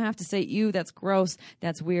you don't have to say, ew, that's gross,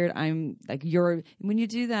 that's weird. I'm like, when you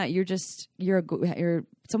do that, you're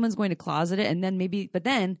someone's going to closet it, and then maybe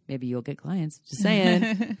you'll get clients. Just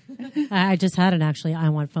saying. I just had it actually. I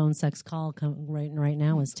want phone sex call right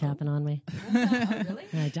now was tapping on me. Oh, really?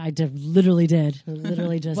 I literally did. It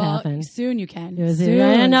literally just happened. Soon you can. It was, soon.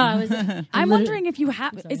 I know. I'm wondering if you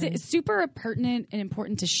have. Is it super pertinent and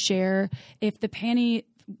important to share if the panty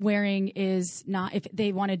wearing is not, if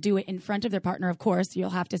they want to do it in front of their partner, of course, you'll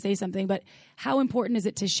have to say something, but how important is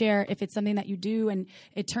it to share if it's something that you do and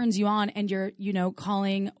it turns you on and you're,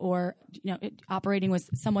 calling or, operating with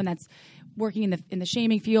someone that's working in the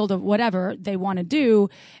shaming field or whatever they want to do,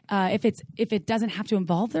 if it doesn't have to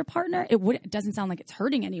involve their partner, it doesn't sound like it's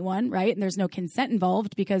hurting anyone, right? And there's no consent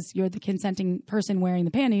involved because you're the consenting person wearing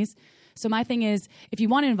the panties. So my thing is, if you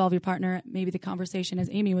want to involve your partner, maybe the conversation as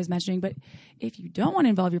Amy was mentioning, but if you don't want to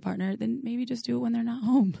involve your partner, then maybe just do it when they're not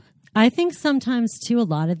home. I think sometimes too, a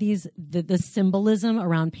lot of these, the symbolism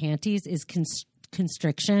around panties is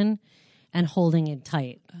constriction and holding it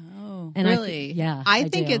tight. Oh, and really? I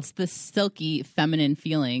think it's the silky feminine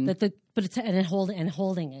feeling. But it's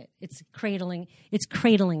holding it. It's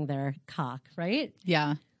cradling their cock, right?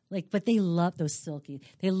 Yeah. But they love those silky.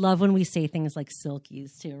 They love when we say things like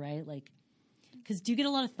silkies too, right? Because do you get a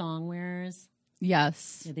lot of thong wearers?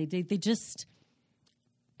 Yes. Yeah, they just,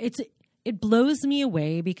 it blows me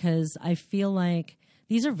away because I feel like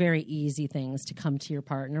these are very easy things to come to your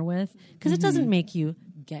partner with because it doesn't make you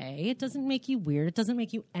gay. It doesn't make you weird. It doesn't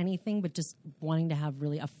make you anything but just wanting to have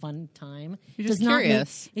really a fun time. You're just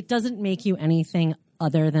curious. It doesn't make you anything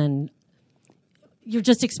other than you're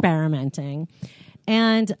just experimenting.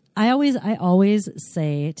 And I always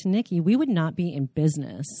say to Nikki, we would not be in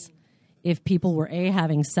business if people were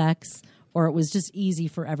having sex or it was just easy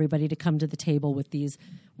for everybody to come to the table with these,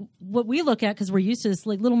 what we look at, because we're used to this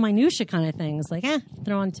little minutia kind of things,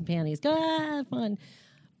 throw on some panties, go have fun.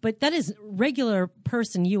 But that is regular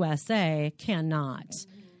person USA cannot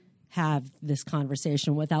have this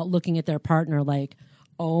conversation without looking at their partner like,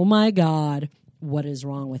 oh my God, what is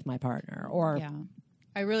wrong with my partner? Or yeah.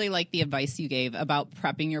 I really like the advice you gave about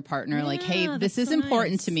prepping your partner. Hey, this is so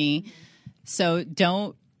important to me. So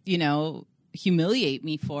don't, humiliate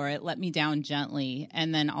me for it. Let me down gently.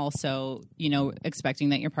 And then also, expecting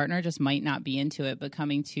that your partner just might not be into it, but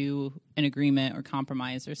coming to an agreement or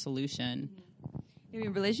compromise or solution. I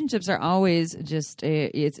mean, relationships are always just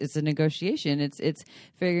it's a negotiation. It's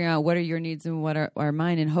figuring out what are your needs and what are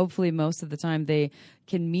mine, and hopefully most of the time they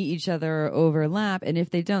can meet each other or overlap. And if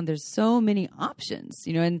they don't, there's so many options,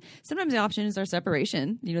 and sometimes the options are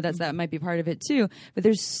separation. That might be part of it too. But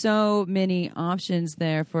there's so many options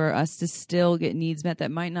there for us to still get needs met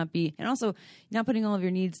that might not be, and also not putting all of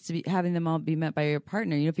your needs to be having them all be met by your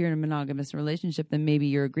partner. If you're in a monogamous relationship, then maybe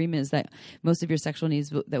your agreement is that most of your sexual needs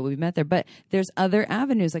that will be met there. But there's other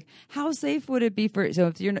avenues, like how safe would it be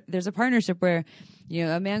if there's a partnership where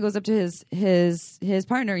a man goes up to his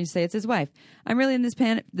partner and you say it's his wife. I'm really in this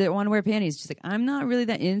that want to wear panties. She's like, I'm not really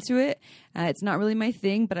that into it. It's not really my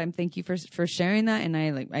thing, but thank you for sharing that, and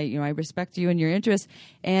I respect you and your interests.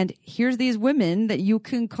 And here's these women that you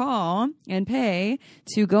can call and pay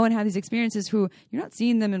to go and have these experiences. Who you're not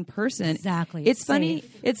seeing them in person. Exactly. It's funny.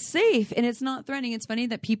 It's safe and it's not threatening. It's funny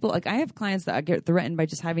that people I have clients that get threatened by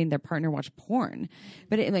just having their partner watch porn,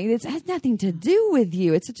 but it has nothing to do with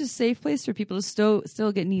you. It's such a safe place for people to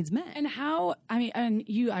still get needs met. And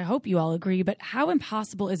I hope you all agree, but how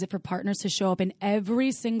impossible is it for partners to show up in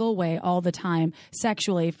every single way all the time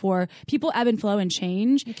sexually? For people ebb and flow and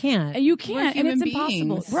change. You can't, and it's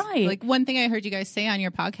impossible. Right. One thing I heard you guys say on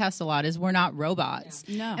your podcast a lot is we're not robots.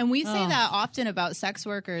 Yeah. No. And we say that often about sex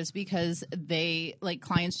workers because they,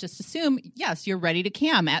 clients just assume, yes, you're ready to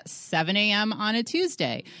cam at 7 a.m. on a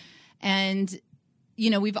Tuesday. And,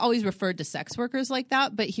 we've always referred to sex workers like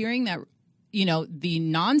that, but hearing that, the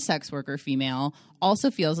non-sex worker female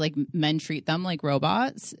also feels like men treat them like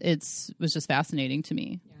robots. Was just fascinating to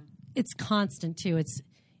me. Yeah. It's constant too. It's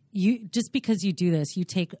you just because you do this, you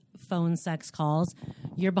take phone sex calls,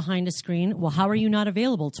 you're behind a screen. Well, how are you not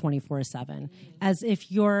available 24/7? As if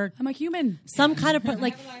I'm a human. Some kind of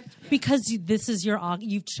because this is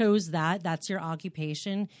you chose that's your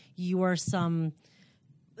occupation. You are some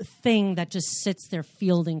thing that just sits there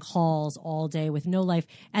fielding calls all day with no life,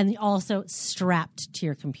 and also strapped to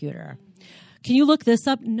your computer. Can you look this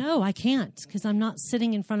up? No, I can't because I'm not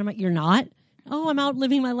sitting in front of You're not? Oh, I'm out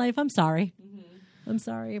living my life. I'm sorry. I'm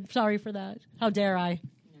sorry. I'm sorry for that. How dare I?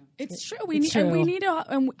 It's true. We need to.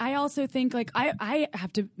 And I also think I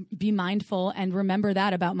have to be mindful and remember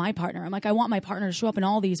that about my partner. I'm I want my partner to show up in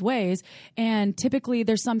all these ways, and typically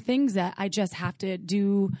there's some things that I just have to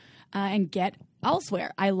do and get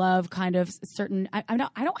elsewhere. I love kind of certain. I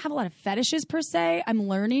don't have a lot of fetishes per se. I'm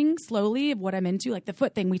learning slowly of what I'm into, like the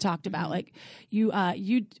foot thing we talked about. You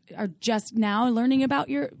are just now learning about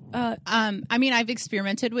your. I've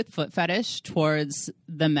experimented with foot fetish towards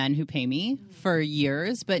the men who pay me for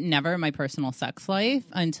years, but never my personal sex life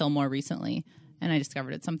until more recently, and I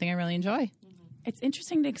discovered it's something I really enjoy. It's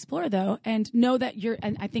interesting to explore, though, and know that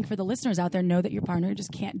and I think for the listeners out there, know that your partner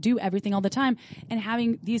just can't do everything all the time. And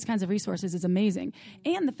having these kinds of resources is amazing.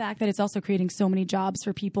 And the fact that it's also creating so many jobs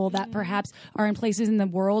for people that perhaps are in places in the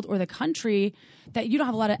world or the country that you don't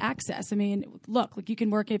have a lot of access. I mean, look, like you can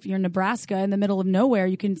work if you're in Nebraska in the middle of nowhere,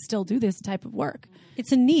 you can still do this type of work.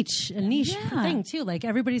 It's a niche thing, too. Like,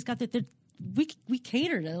 everybody's got we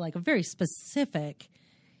cater to, like, a very specific,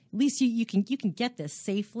 at least you can get this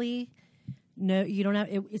safely. No, you don't have.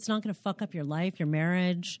 It's not going to fuck up your life, your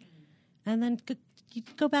marriage, and then you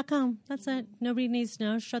go back home. That's it. Nobody needs to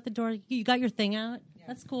know. Shut the door. You got your thing out. Yeah.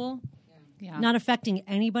 That's cool. Yeah. Not affecting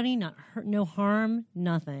anybody. Not hurt. No harm.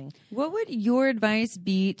 Nothing. What would your advice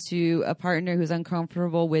be to a partner who's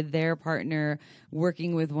uncomfortable with their partner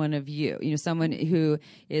working with one of you? You know, someone who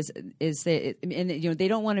is and you know they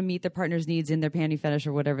don't want to meet their partner's needs in their panty fetish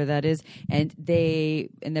or whatever that is, and their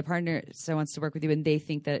partner wants to work with you, and they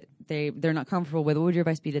think that they're not comfortable with it. What would your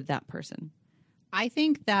advice be to that person? I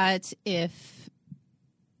think that if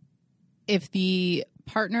the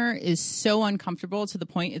partner is so uncomfortable to the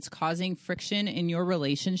point it's causing friction in your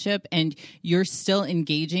relationship and you're still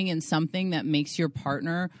engaging in something that makes your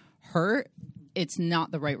partner hurt, it's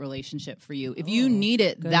not the right relationship for you. If you need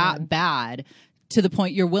it that bad to the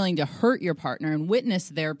point you're willing to hurt your partner and witness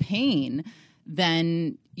their pain,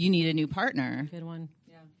 then you need a new partner. Good one.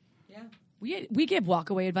 We give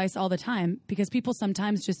walk-away advice all the time because people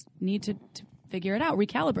sometimes just need to figure it out,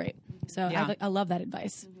 recalibrate. So I love that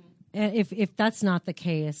advice. And if that's not the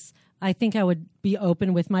case, I think I would be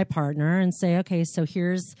open with my partner and say, okay, so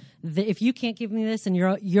here's if you can't give me this and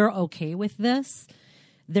you're okay with this,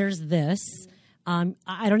 there's this.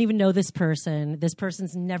 I don't even know this person. This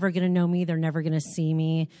person's never going to know me. They're never going to see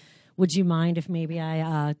me. Would you mind if maybe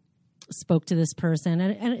I spoke to this person?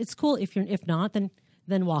 And it's cool if not, then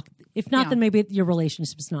walk. If not, then maybe your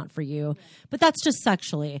relationship's not for you. But that's just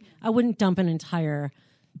sexually. I wouldn't dump an entire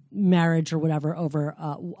marriage or whatever over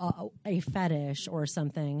a fetish or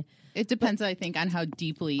something. It depends, I think, on how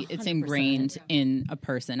deeply it's ingrained in a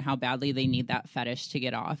person, how badly they need that fetish to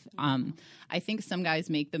get off. I think some guys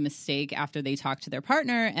make the mistake after they talk to their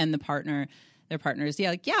partner and their partner's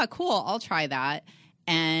like, yeah, cool, I'll try that.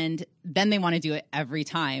 And then they want to do it every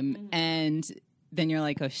time. Mm-hmm. And then you're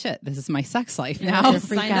like, oh shit, this is my sex life now.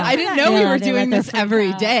 I didn't know we were doing this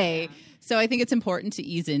every day. So I think it's important to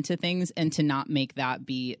ease into things and to not make that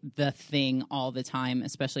be the thing all the time,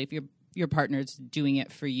 especially if your partner's doing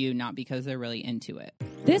it for you, not because they're really into it.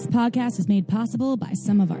 This podcast is made possible by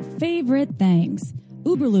some of our favorite things.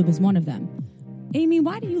 Uberlube is one of them. Amy,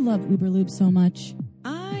 why do you love Uberlube so much?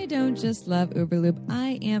 I don't just love Uberlube.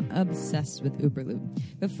 I am obsessed with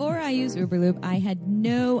Uberlube. Before I used Uberlube, I had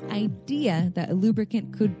no idea that a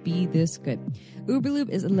lubricant could be this good. Uberlube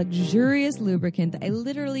is a luxurious lubricant that I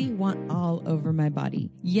literally want all over my body.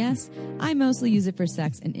 Yes, I mostly use it for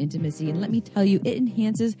sex and intimacy, and let me tell you, it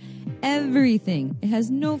enhances everything. It has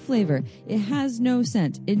no flavor. It has no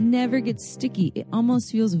scent. It never gets sticky. It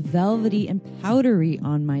almost feels velvety and powdery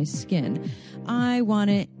on my skin. I want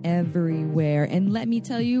it everywhere. And let me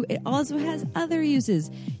tell you, it also has other uses.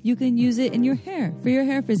 You can use it in your hair, for your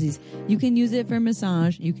hair frizzies. You can use it for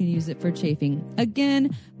massage. You can use it for chafing.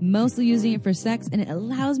 Again, mostly using it for sex, and it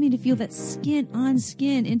allows me to feel that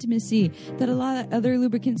skin-on-skin intimacy that a lot of other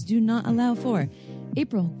lubricants do not allow for.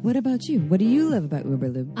 April, what about you? What do you love about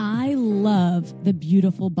Uberlube? I love the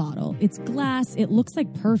beautiful bottle. It's glass. It looks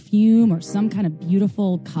like perfume or some kind of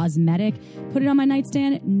beautiful cosmetic. Put it on my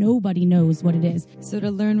nightstand. Nobody knows what it is. So to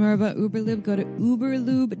learn more about Uberlube, go to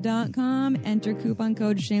uberlube.com. Enter coupon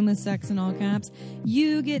code ShamelessSex in all caps.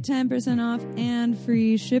 You get 10% off and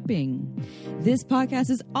free shipping. This podcast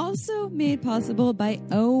is also made possible by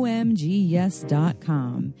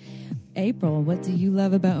OMGYes.com. April, what do you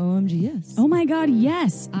love about OMGYes? Oh my God,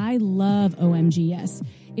 yes. I love OMGYes.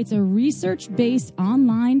 It's a research-based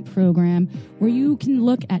online program where you can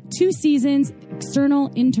look at 2 seasons,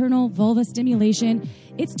 external, internal, vulva stimulation.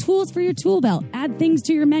 It's tools for your tool belt. Add things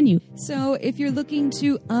to your menu. So if you're looking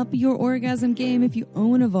to up your orgasm game, if you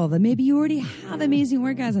own a vulva, maybe you already have amazing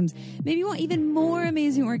orgasms. Maybe you want even more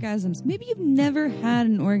amazing orgasms. Maybe you've never had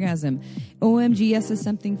an orgasm. OMGYes is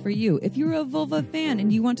something for you. If you're a vulva fan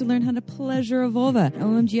and you want to learn how to pleasure a vulva,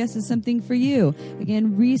 OMGYes is something for you.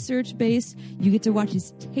 Again, research-based. You get to watch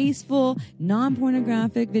these tasteful,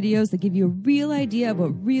 non-pornographic videos that give you a real idea of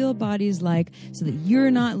what real body's like so that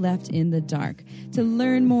you're not left in the dark. To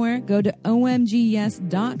learn more, go to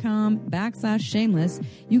omgyes.com/shameless.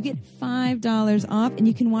 You get $5 off and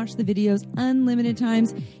you can watch the videos unlimited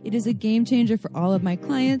times. It is a game changer for all of my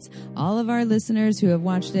clients, all of our listeners who have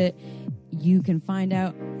watched it. You can find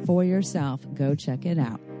out for yourself. Go check it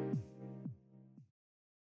out.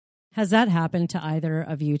 Has that happened to either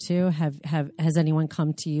of you two? Has anyone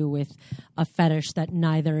come to you with a fetish that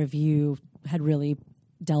neither of you had really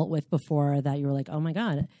dealt with before, that you were like, oh my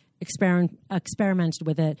God, experimented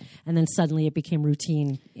with it, and then suddenly it became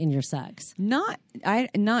routine in your sex? No,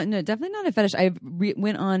 definitely not a fetish. I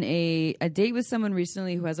went on a date with someone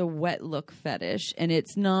recently who has a wet look fetish, and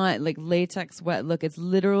it's not like latex wet look. It's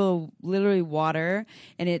literally water,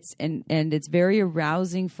 and it's very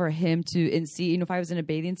arousing for him to see. If I was in a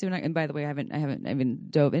bathing suit, and by the way, I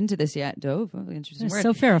haven't dove into this yet. Interesting word.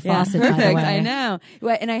 So Farrah Fawcett, perfect. by the way. I know,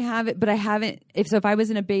 and I have it, but I haven't. If I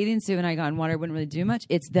was in a bathing suit and I got in water, it wouldn't really do much.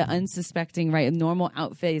 It's the unsuspecting, right, normal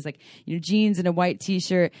outfit. He's like, jeans and a white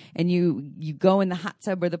t-shirt, and you go in the hot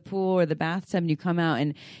tub or the pool or the bathtub, and you come out,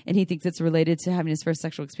 and he thinks it's related to having his first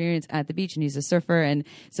sexual experience at the beach, and he's a surfer, and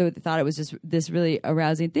so thought it was just this really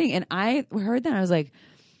arousing thing. And I heard that, and I was like,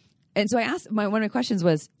 and so I asked, one of my questions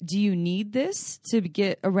was, do you need this to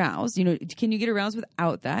get aroused? Can you get aroused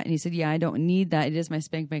without that? And he said, yeah, I don't need that. It is my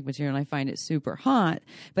spank bank material, and I find it super hot,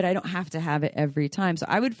 but I don't have to have it every time. So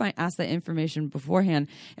I would ask that information beforehand.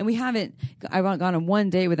 And I've gone on one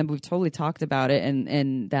date with him, but we've totally talked about it,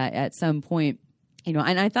 and that at some point, and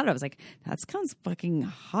I thought, I was like, that sounds fucking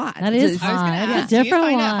hot. That is hot. It's a different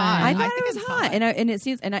one. I thought it was hot.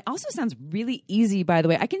 And it also sounds really easy, by the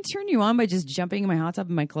way. I can turn you on by just jumping in my hot tub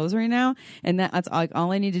in my clothes right now. And that's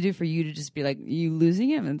all I need to do for you to just be like, you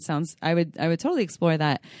losing it? And it sounds, I would totally explore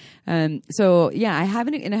that. So yeah, I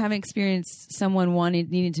haven't experienced someone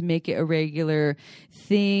needing to make it a regular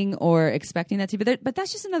thing or expecting that to be there. But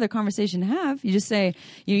that's just another conversation to have. You just say,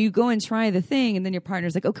 you go and try the thing, and then your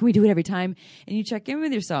partner's like, oh, can we do it every time? And you check in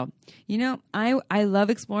with yourself. I love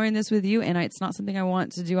exploring this with you, and it's not something I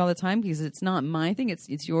want to do all the time because it's not my thing.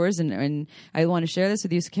 It's yours, and I want to share this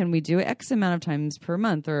with you. So can we do it X amount of times per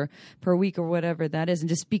month or per week or whatever that is, and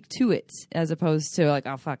just speak to it as opposed to like,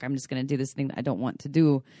 oh fuck, I'm just going to do this thing that I don't want to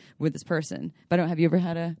do with this person. But have you ever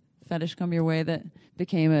had a fetish come your way that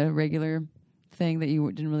became a regular thing that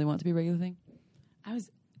you didn't really want to be a regular thing? I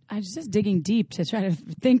was just digging deep to try to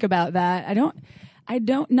think about that.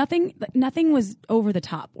 Nothing was over the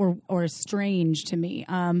top or strange to me.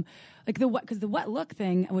 Because the wet look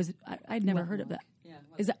thing I'd never heard of that. Yeah,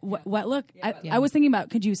 is that wet look? Yeah, I was thinking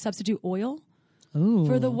about, could you substitute oil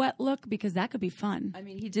for the wet look, because that could be fun. I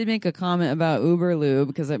mean, he did make a comment about Uber Lube,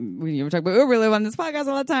 because we were talking about Uber Lube on this podcast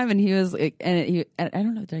all the time, and he was like, I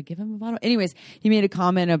don't know, did I give him a bottle? Anyways, he made a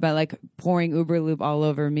comment about like pouring Uber Lube all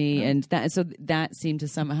over me, and that seemed to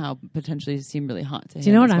somehow potentially seem really hot to him. Do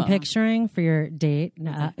you know what I'm picturing for your date?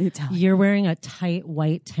 You're wearing a tight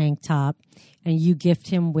white tank top, and you gift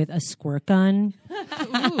him with a squirt gun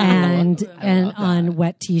and on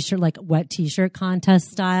wet t-shirt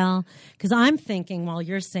contest style. Because I'm thinking, while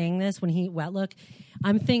you're saying this, when he wet look,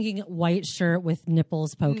 I'm thinking white shirt with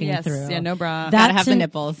nipples poking through. Yeah, no bra. Gotta have the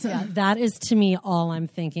nipples. Yeah, that is, to me, all I'm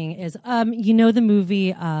thinking is, the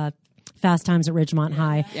movie Fast Times at Ridgemont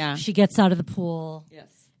High? Yeah. She gets out of the pool.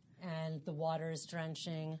 Yes. And the water is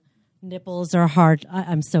drenching. Nipples are hard.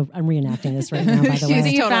 I'm reenacting this right now, by the way.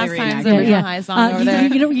 She's totally Fast Times at Ridgemont High song over there.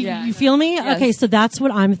 You feel me? Yes. Okay, so that's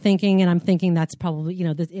what I'm thinking, and I'm thinking that's probably,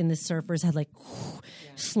 in the surfers had like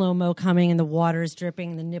slow-mo coming, and the water is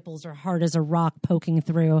dripping, and the nipples are hard as a rock poking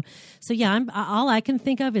through. So yeah, all I can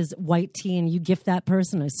think of is white tea, and you gift that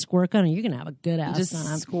person a squirt gun, and you're gonna have a good ass.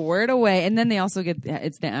 Just squirt away, and then they also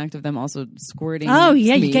it's the act of them also squirting. Oh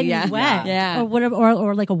yeah, you get wet, yeah, or whatever,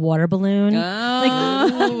 or like a water balloon.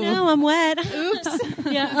 Oh, no, I'm wet. Oops.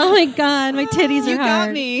 Yeah. Oh my god, my titties are hard.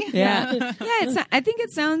 Got me. Yeah. I think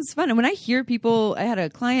it sounds fun. And when I hear people, I had a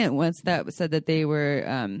client once that said that they were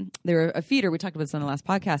a feeder. We talked about this on the last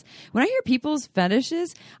podcast. When I hear people's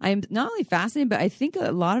fetishes, I'm not only fascinated, but I think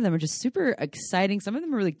a lot of them are just super exciting. Some of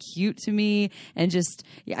them are really cute to me, and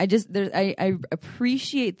I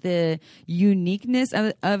appreciate the uniqueness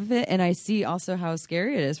of it, and I see also how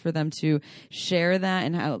scary it is for them to share that,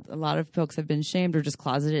 and how a lot of folks have been shamed or just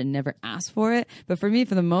closeted and never asked for it. But for me,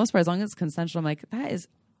 for the most part, as long as it's consensual, I'm like, that is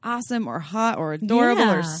awesome or hot or adorable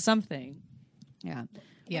or something. Yeah.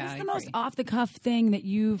 Yeah, what's the most off the cuff thing that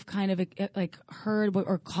you've kind of like heard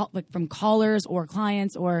or from callers or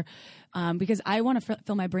clients, or because I want to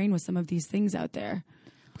fill my brain with some of these things out there,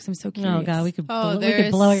 because I'm so curious. Oh god, we could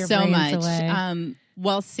there's blow your so brains much away.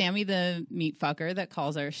 Well, Sammy the meat fucker that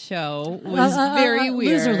calls our show was very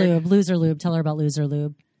weird. Loser lube. Tell her about loser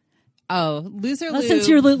lube. Oh, loser lube. Since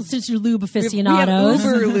you're lube aficionados.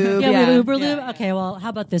 We have Uber lube. We have Uber lube. Yeah. Okay, well, how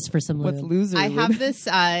about this for some lube? What's loser I lube? have this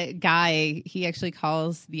guy. He actually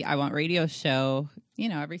calls the I Want Radio show,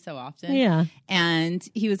 every so often. Yeah. And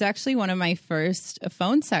he was actually one of my first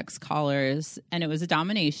phone sex callers, and it was a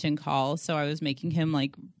domination call. So I was making him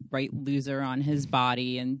like write loser on his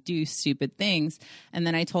body and do stupid things. And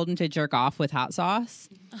then I told him to jerk off with hot sauce.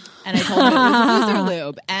 And I told him it was loser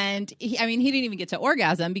lube. And he didn't even get to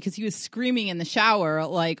orgasm because he was screaming in the shower,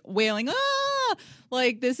 like wailing, ah,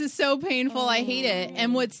 like this is so painful. I hate it.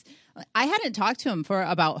 And I hadn't talked to him for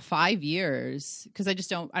about 5 years because I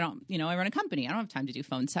run a company. I don't have time to do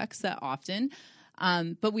phone sex that often.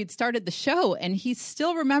 But we'd started the show and he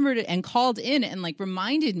still remembered it and called in and like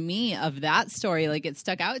reminded me of that story. Like it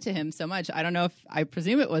stuck out to him so much. I don't know if I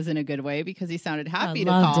presume it was in a good way because he sounded happy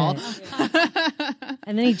to call.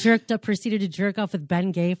 And then he proceeded to jerk off with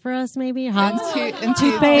Ben Gay for us, maybe and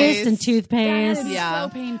toothpaste. That is yeah, so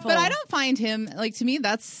painful. But I don't find him like, to me,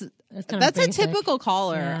 that's a typical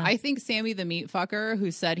caller. Yeah. I think Sammy the meat fucker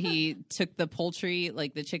who said he took the poultry,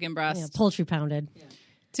 like the chicken breast, poultry pounded. Yeah.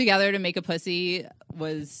 Together to make a pussy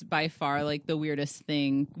was by far like the weirdest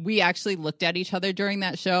thing. We actually looked at each other during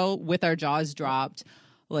that show with our jaws dropped.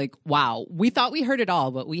 Like, wow, we thought we heard it all,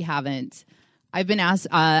 but we haven't. I've been asked,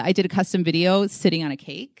 I did a custom video sitting on a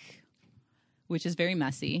cake, which is very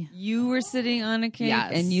messy. You were sitting on a cake,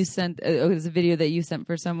 yes. And you sent it was a video that you sent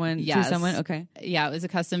for someone to someone. Okay, yeah, it was a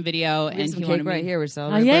custom video, and he cake wanted right me. here. We're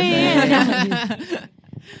celebrating.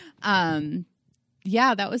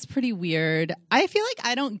 Yeah, that was pretty weird. I feel like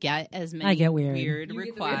I don't get as many weird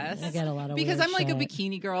requests. I get a lot of because weird I'm like shit. a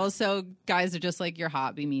bikini girl, so guys are just like, you're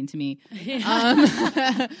hot, be mean to me.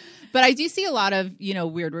 But I do see a lot of,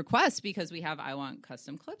 weird requests because we have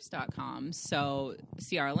iwantcustomclips.com. So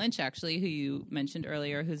Ciara Lynch, actually, who you mentioned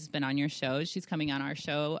earlier, who's been on your show, she's coming on our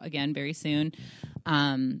show again very soon.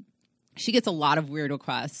 She gets a lot of weird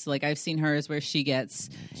requests. Like I've seen hers where she gets,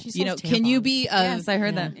 can you be yes, I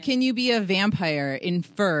heard that. Can you be a vampire in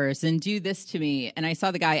furs and do this to me? And I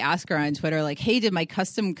saw the guy ask her on Twitter, like, hey, did my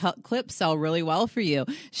custom clip sell really well for you?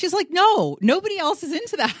 She's like, no, nobody else is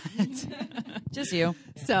into that. Just you.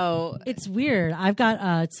 So it's weird. I've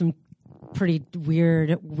got some pretty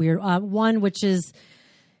weird one, which is,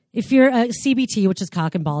 if you're a CBT, which is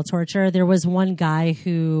cock and ball torture, there was one guy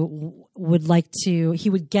who he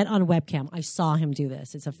would get on webcam. I saw him do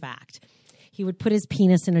this. It's a fact. He would put his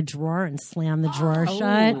penis in a drawer and slam the drawer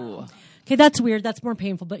shut. Okay, that's weird. That's more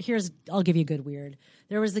painful. But I'll give you a good weird.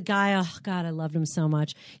 There was a guy, oh God, I loved him so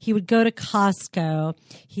much. He would go to Costco.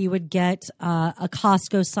 He would get a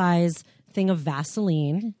Costco size thing of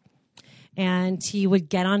Vaseline. And he would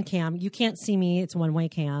get on cam. You can't see me. It's one-way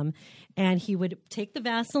cam. And he would take the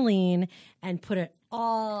Vaseline and put it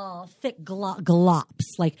all thick glops,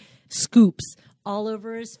 like scoops, all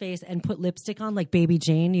over his face and put lipstick on, like Baby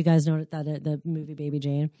Jane. You guys know that the movie Baby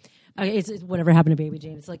Jane? It's whatever happened to Baby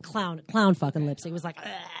Jane. It's like clown fucking lipstick. It was like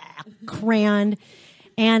crayon.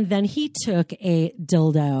 And then he took a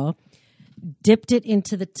dildo, dipped it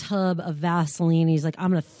into the tub of Vaseline. He's like,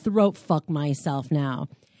 I'm going to throat fuck myself now.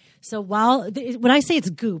 So when I say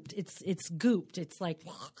it's gooped, it's gooped. It's like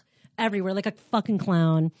everywhere, like a fucking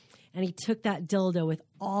clown. And he took that dildo with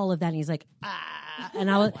all of that, and he's like, ah. And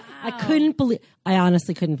I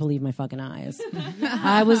honestly couldn't believe my fucking eyes.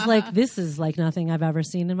 I was like, this is like nothing I've ever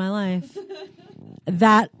seen in my life.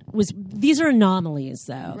 These are anomalies,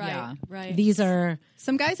 though. Right, right.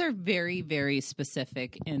 Some guys are very, very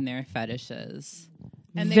specific in their fetishes.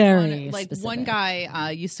 And very like specific. One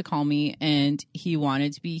guy used to call me, and he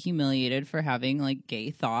wanted to be humiliated for having like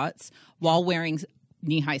gay thoughts while wearing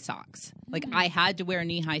knee-high socks. Like I had to wear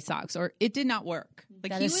knee-high socks, or it did not work.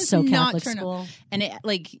 Like that he is was so not Catholic turned school. on. And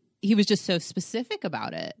he was just so specific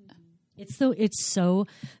about it. It's so.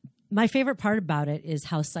 My favorite part about it is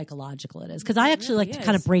how psychological it is, because I actually like to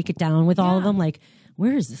kind of break it down with all of them. Like,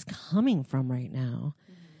 where is this coming from right now?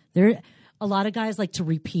 There, a lot of guys like to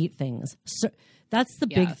repeat things. So that's the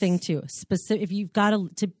big thing too. If you've got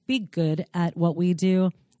to be good at what we do,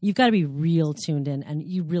 you've got to be real tuned in, and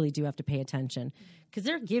you really do have to pay attention, because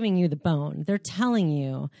they're giving you the bone. They're telling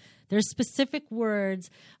you there's specific words.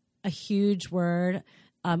 A huge word,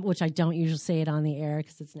 which I don't usually say it on the air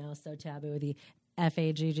because it's now so taboo. The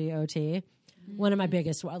FAGGOT. One of my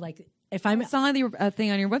biggest, like, if I'm selling the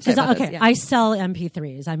thing on your website. I sell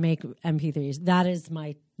MP3s. I make MP3s. That is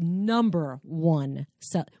my number one.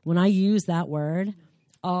 So when I use that word,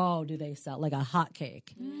 oh, do they sell like a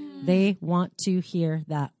hotcake? They want to hear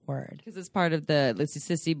that word because it's part of the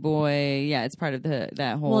sissy boy. Yeah, it's part of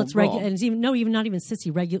that whole. Well, it's regular, and it's not even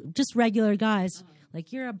sissy. Just regular guys.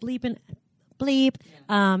 Like, you're a bleep.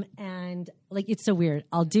 And like, it's so weird.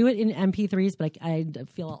 I'll do it in MP3s, but I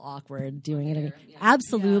feel awkward doing it.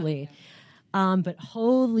 Absolutely. But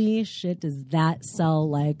holy shit, does that sell?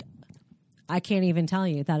 Like, I can't even tell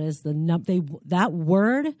you. That is that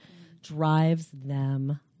word drives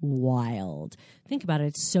them wild. Think about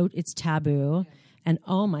it. It's taboo. And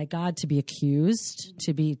oh my God, to be accused,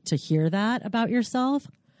 to hear that about yourself,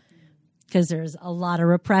 because there's a lot of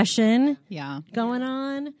repression going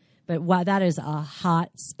on. But wow, that is a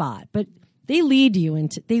hot spot. But they lead you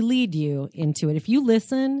into it. If you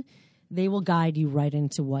listen, they will guide you right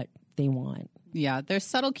into what they want. Yeah, there's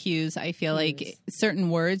subtle cues. I feel like certain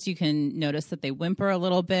words you can notice that they whimper a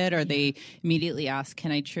little bit, or they immediately ask,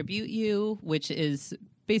 "Can I tribute you?" Which is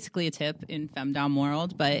basically a tip in FemDom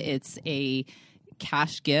world, but it's a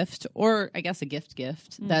cash gift, or I guess a gift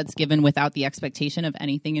that's given without the expectation of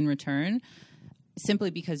anything in return, simply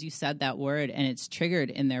because you said that word and it's triggered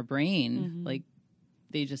in their brain. Like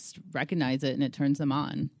they just recognize it and it turns them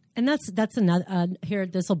on. And that's another here.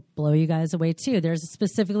 This will blow you guys away too. There's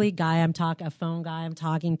specifically a phone guy I'm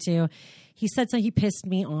talking to. He said something. He pissed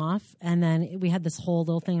me off, and then we had this whole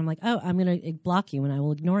little thing. I'm like, oh, I'm going to block you and I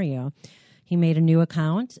will ignore you. He made a new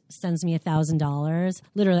account, sends me $1,000.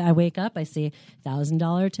 Literally, I wake up, I see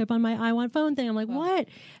 $1,000 tip on my I Want Phone thing. I'm like, what?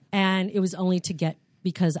 And it was only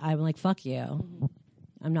because I'm like, fuck you.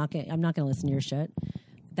 I'm not gonna listen to your shit.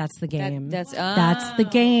 That's the game. That's the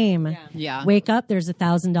game. Yeah. Wake up. There's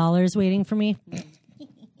 $1,000 waiting for me.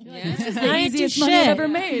 This is the easiest money I've ever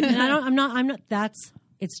made. And I'm not.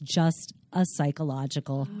 It's just a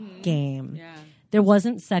psychological game. Yeah. There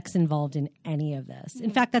wasn't sex involved in any of this.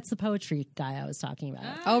 In fact, that's the poetry guy I was talking about.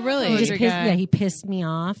 Oh, really? He pissed me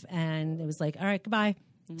off, and it was like, all right, goodbye.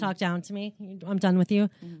 Talk down to me. I'm done with you.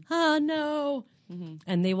 Oh, no.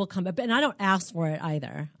 And they will come back. And I don't ask for it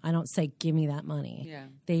either. I don't say, give me that money. Yeah.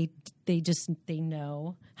 They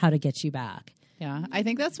know how to get you back. Yeah, I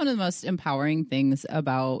think that's one of the most empowering things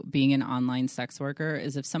about being an online sex worker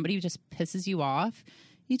is if somebody just pisses you off,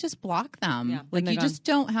 you just block them. Yeah, like you just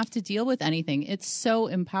don't have to deal with anything. It's so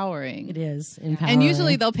empowering. It is empowering. And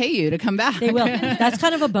usually they'll pay you to come back. They will. That's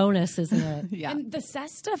kind of a bonus, isn't it? Yeah. And the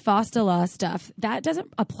Sesta Fostala stuff, that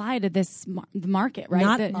doesn't apply to this market, right?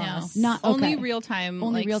 Not us. No. Not only real-time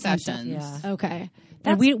only real-time sessions. Yeah. Okay.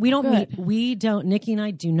 And we don't Nikki and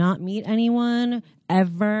I do not meet anyone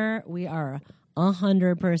ever. We are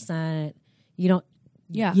 100%. You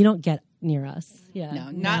don't get near us.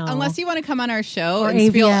 Yeah. No, unless you want to come on our show or and AVN.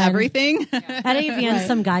 spill everything. At AVN,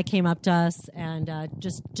 some guy came up to us and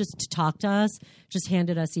just to talk to us, just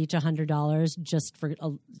handed us each $100 just for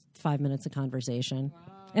 5 minutes of conversation. Wow.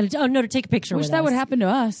 And to take a picture with us. Wish that would happen to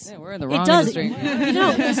us. Yeah, we're in the wrong it does.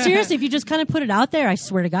 industry. Seriously, if you just kind of put it out there, I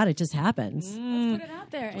swear to God, it just happens. Let's put it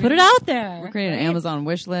out there. Put it out there. We're creating an Amazon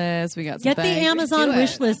wish list. We got some Get the things. Amazon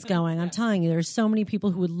wish list going. I'm telling you, there's so many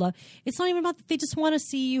people who would love. It's not even about they just want to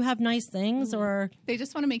see you have nice things, or they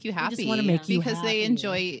just want to make you happy. They just want to make you because happy. they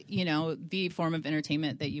enjoy, the form of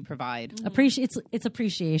entertainment that you provide. It's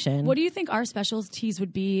appreciation. What do you think our specialties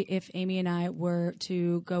would be if Amy and I were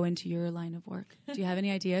to go into your line of work? Do you have any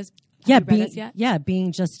ideas?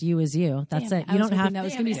 Being just you is you. That's Damn, it. You don't have. That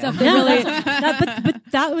was going to be something really. really. But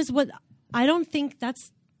that was what I don't think.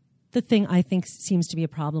 That's the thing I think seems to be a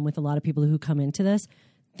problem with a lot of people who come into this.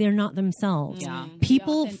 They're not themselves. Yeah.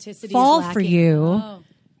 People fall for you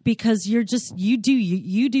because you're just you do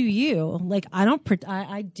you. Like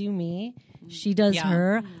I do me. She does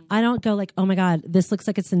her. I don't go like, oh my God, this looks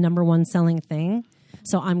like it's the #1 selling thing,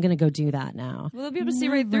 so I'm going to go do that now. Well, they'll be able to see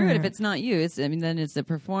right through it if it's not you. Then it's a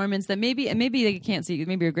performance that maybe they can't see.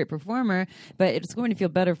 Maybe you're a great performer, but it's going to feel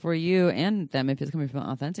better for you and them if it's coming from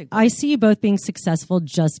authentic. I see you both being successful,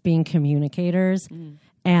 just being communicators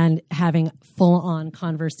and having full-on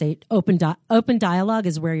open dialogue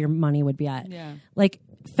is where your money would be at. Yeah. Like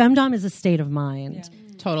FemDom is a state of mind. Yeah.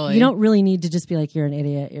 Totally. You don't really need to just be like, you're an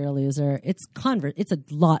idiot, you're a loser. It's a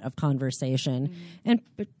lot of conversation. And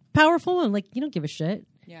powerful and you don't give a shit.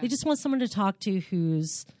 Yeah. They just want someone to talk to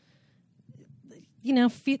who's,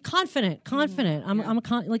 feel confident. I'm a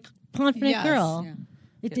confident girl. Yeah.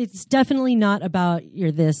 It's definitely not about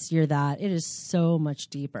you're this, you're that. It is so much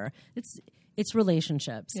deeper. It's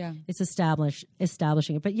relationships. Yeah. It's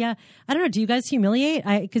establishing it. But yeah, I don't know. Do you guys humiliate?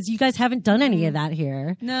 Because you guys haven't done any of that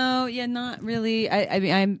here. No, not really. I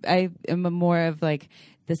mean, I am more of like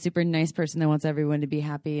the super nice person that wants everyone to be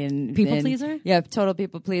happy and people pleaser. Yeah, total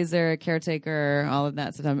people pleaser, caretaker, all of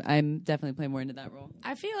that stuff. I'm definitely playing more into that role.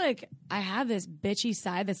 I feel like I have this bitchy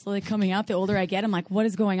side that's slowly coming out. The older I get, I'm like, what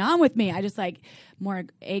is going on with me? I just more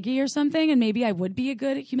eggy or something, and maybe I would be a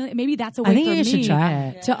good humiliator. Maybe that's a way for me should try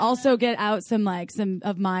it. to also get out some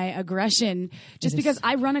of my aggression. Just because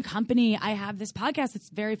I run a company, I have this podcast that's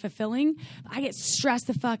very fulfilling. I get stressed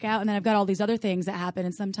the fuck out, and then I've got all these other things that happen,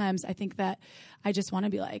 and sometimes I think that I just want to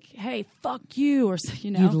to be like, hey, fuck you, or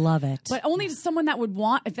you know. You'd love it. But only to someone that would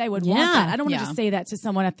want, if they would want that. I don't want to Yeah. just say that to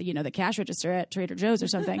someone at the, the cash register at Trader Joe's or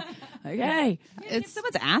something. Like, hey, If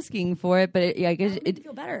someone's asking for it, but I guess it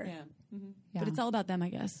feel better. Yeah. But it's all about them, I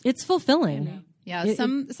guess. It's fulfilling. Yeah,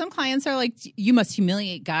 some clients are like, you must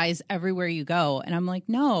humiliate guys everywhere you go. And I'm like,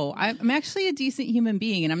 no, I'm actually a decent human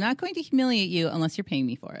being, and I'm not going to humiliate you unless you're paying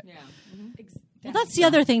me for it. Yeah. Well, that's the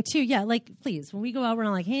other thing too. Yeah, like please, when we go out, we're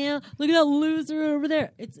not like, hey, look at that loser over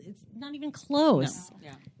there. It's not even close. No.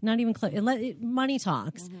 Yeah. Not even close. Money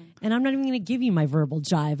talks, and I'm not even going to give you my verbal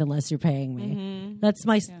jive unless you're paying me. That's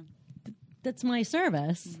my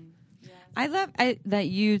service. I love that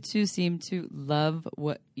you two seem to love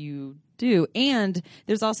what you do, and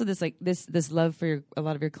there's also this love for a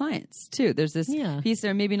lot of your clients too. There's this piece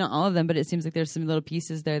there, maybe not all of them, but it seems like there's some little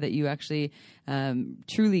pieces there that you actually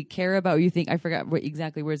truly care about. Or you think, I forgot what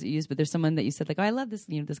exactly words you used, but there's someone that you said like, oh, I love this,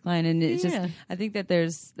 this client, and it's just, I think that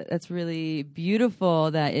that's really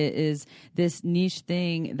beautiful that it is this niche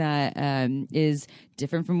thing that is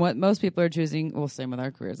different from what most people are choosing. Well, same with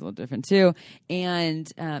our careers, a little different too, and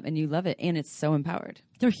you love it, and it's so empowered.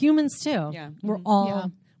 They're humans too. Yeah.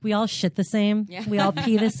 We all shit the same. Yeah. We all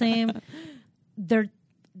pee the same. They're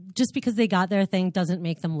just because they got their thing doesn't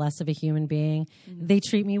make them less of a human being. They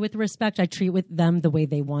treat me with respect. I treat with them the way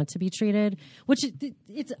they want to be treated, which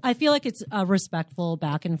I feel like it's respectful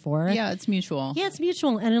back and forth. Yeah, it's mutual. Yeah, it's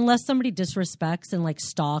mutual. And unless somebody disrespects and like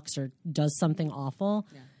stalks or does something awful,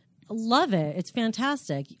 love it. It's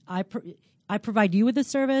fantastic. I provide you with a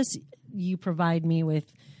service. You provide me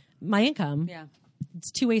with my income. Yeah. It's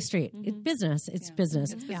two-way street. It's business. It's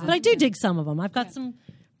business. But I do dig some of them. I've got some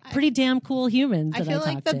pretty damn cool humans. I feel that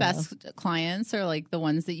like talk the to. best clients are like the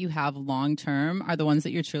ones that you have long term are the ones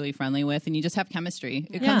that you're truly friendly with, and you just have chemistry.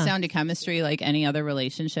 It comes down to chemistry like any other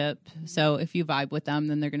relationship. So if you vibe with them,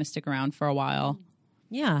 then they're going to stick around for a while.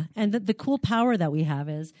 Yeah, and the cool power that we have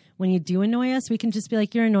is when you do annoy us, we can just be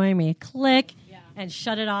like, "You're annoying me," click, and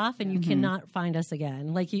shut it off, and you cannot find us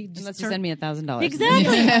again. Like you, just Unless you send me $1,000.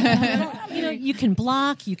 Exactly. You can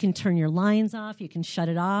block, you can turn your lines off, you can shut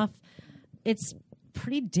it off. It's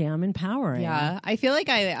pretty damn empowering. Yeah, I feel like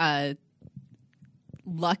I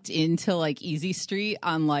lucked into like easy street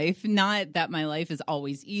on life. Not that my life is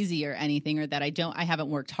always easy or anything, or that I haven't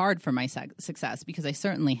worked hard for my success, because I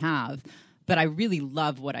certainly have. But I really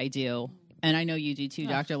love what I do, and I know you do too,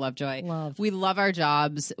 Dr. Lovejoy. We love our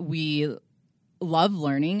jobs. We love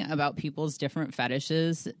learning about people's different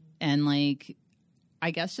fetishes, and like, I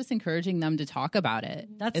guess just encouraging them to talk about it.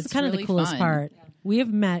 That's kind of the coolest part. We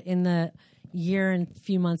have met in the year and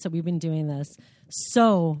few months that we've been doing this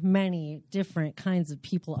so many different kinds of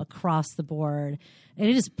people across the board, and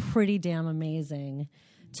it is pretty damn amazing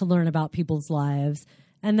to learn about people's lives,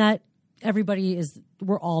 and that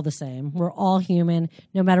we're all the same. We're all human.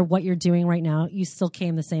 No matter what you're doing right now, you still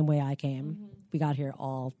came the same way I came. We got here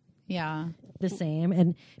all the same,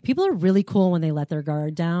 and people are really cool when they let their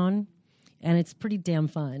guard down, and it's pretty damn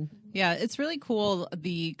fun. Yeah, it's really cool,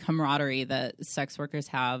 the camaraderie that sex workers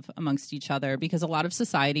have amongst each other, because a lot of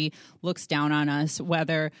society looks down on us,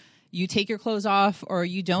 whether you take your clothes off or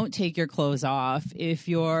you don't take your clothes off. If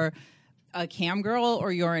you're a cam girl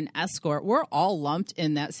or you're an escort, we're all lumped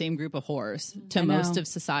in that same group of whores to most of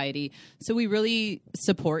society. So we really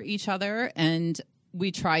support each other, and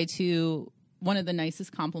we try to... One of the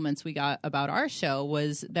nicest compliments we got about our show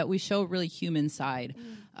was that we show a really human side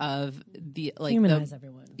of the humanize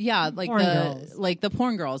everyone. Yeah, like porn girls. Like the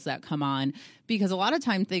porn girls that come on, because a lot of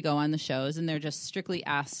times they go on the shows and they're just strictly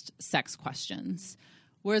asked sex questions,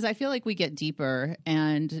 whereas I feel like we get deeper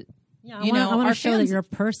and. Yeah, I want to show that you're a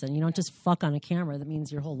person. You don't just fuck on a camera. That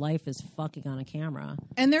means your whole life is fucking on a camera.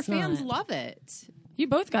 And their fans love it. You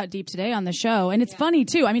both got deep today on the show, and it's funny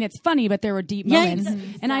too. I mean, it's funny, but there were deep moments,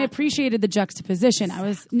 and I appreciated the juxtaposition.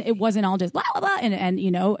 It wasn't all just blah blah blah,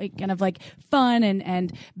 and kind of like fun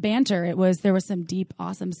and banter. There was some deep,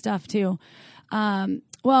 awesome stuff too.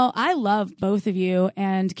 Well, I love both of you,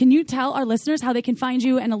 and can you tell our listeners how they can find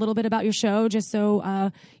you and a little bit about your show, just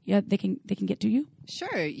so they can get to you?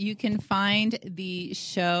 Sure. You can find the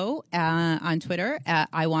show on Twitter at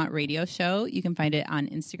I Want Radio Show. You can find it on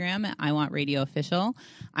Instagram at I Want Radio Official.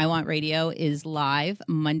 I Want Radio is live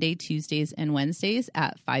Monday, Tuesdays, and Wednesdays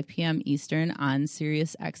at 5 p.m. Eastern on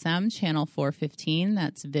Sirius XM, channel 415.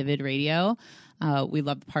 That's Vivid Radio. We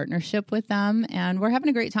love the partnership with them, and we're having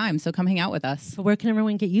a great time. So come hang out with us. So where can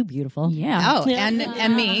everyone get you, beautiful? Yeah. Oh,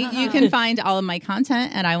 and me. You can find all of my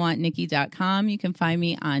content at iwantnikki.com. You can find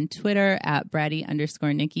me on Twitter at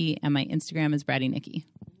Bratty_Nikki, and my Instagram is Bratty Nikki.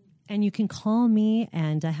 And you can call me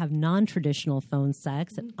and have non-traditional phone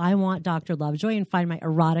sex. I want Dr. Lovejoy and find my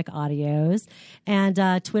erotic audios. And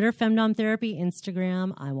Twitter, FemDom Therapy,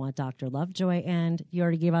 Instagram, I want Dr. Lovejoy. And you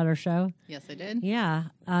already gave out our show? Yes, I did. Yeah.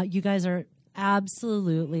 You guys are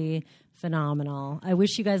absolutely phenomenal. I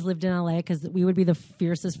wish you guys lived in LA because we would be the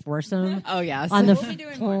fiercest foursome Oh, yes. on the We'll be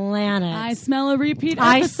doing more. planet. I smell a repeat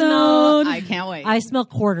I episode. I can't wait. I smell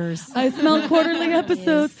quarters. I smell quarterly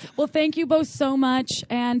episodes. Well, thank you both so much.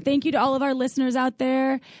 And thank you to all of our listeners out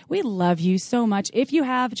there. We love you so much. If you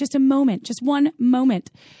have just a moment, just one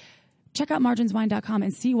moment, check out marginswine.com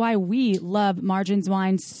and see why we love Margins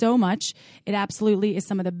Wine so much. It absolutely is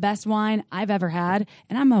some of the best wine I've ever had.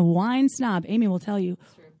 And I'm a wine snob. Amy will tell you.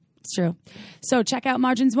 It's true. So check out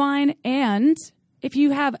Margins Wine. And if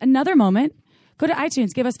you have another moment, go to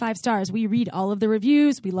iTunes, give us 5 stars. We read all of the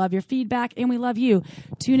reviews. We love your feedback and we love you.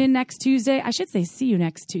 Tune in next Tuesday. I should say see you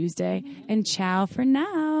next Tuesday. And ciao for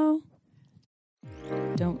now.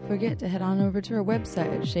 Don't forget to head on over to our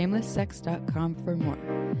website at shamelesssex.com for more.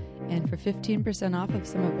 And for 15% off of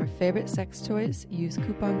some of our favorite sex toys, use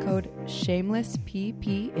coupon code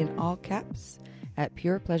SHAMELESSPP in all caps at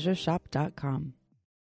purepleasureshop.com.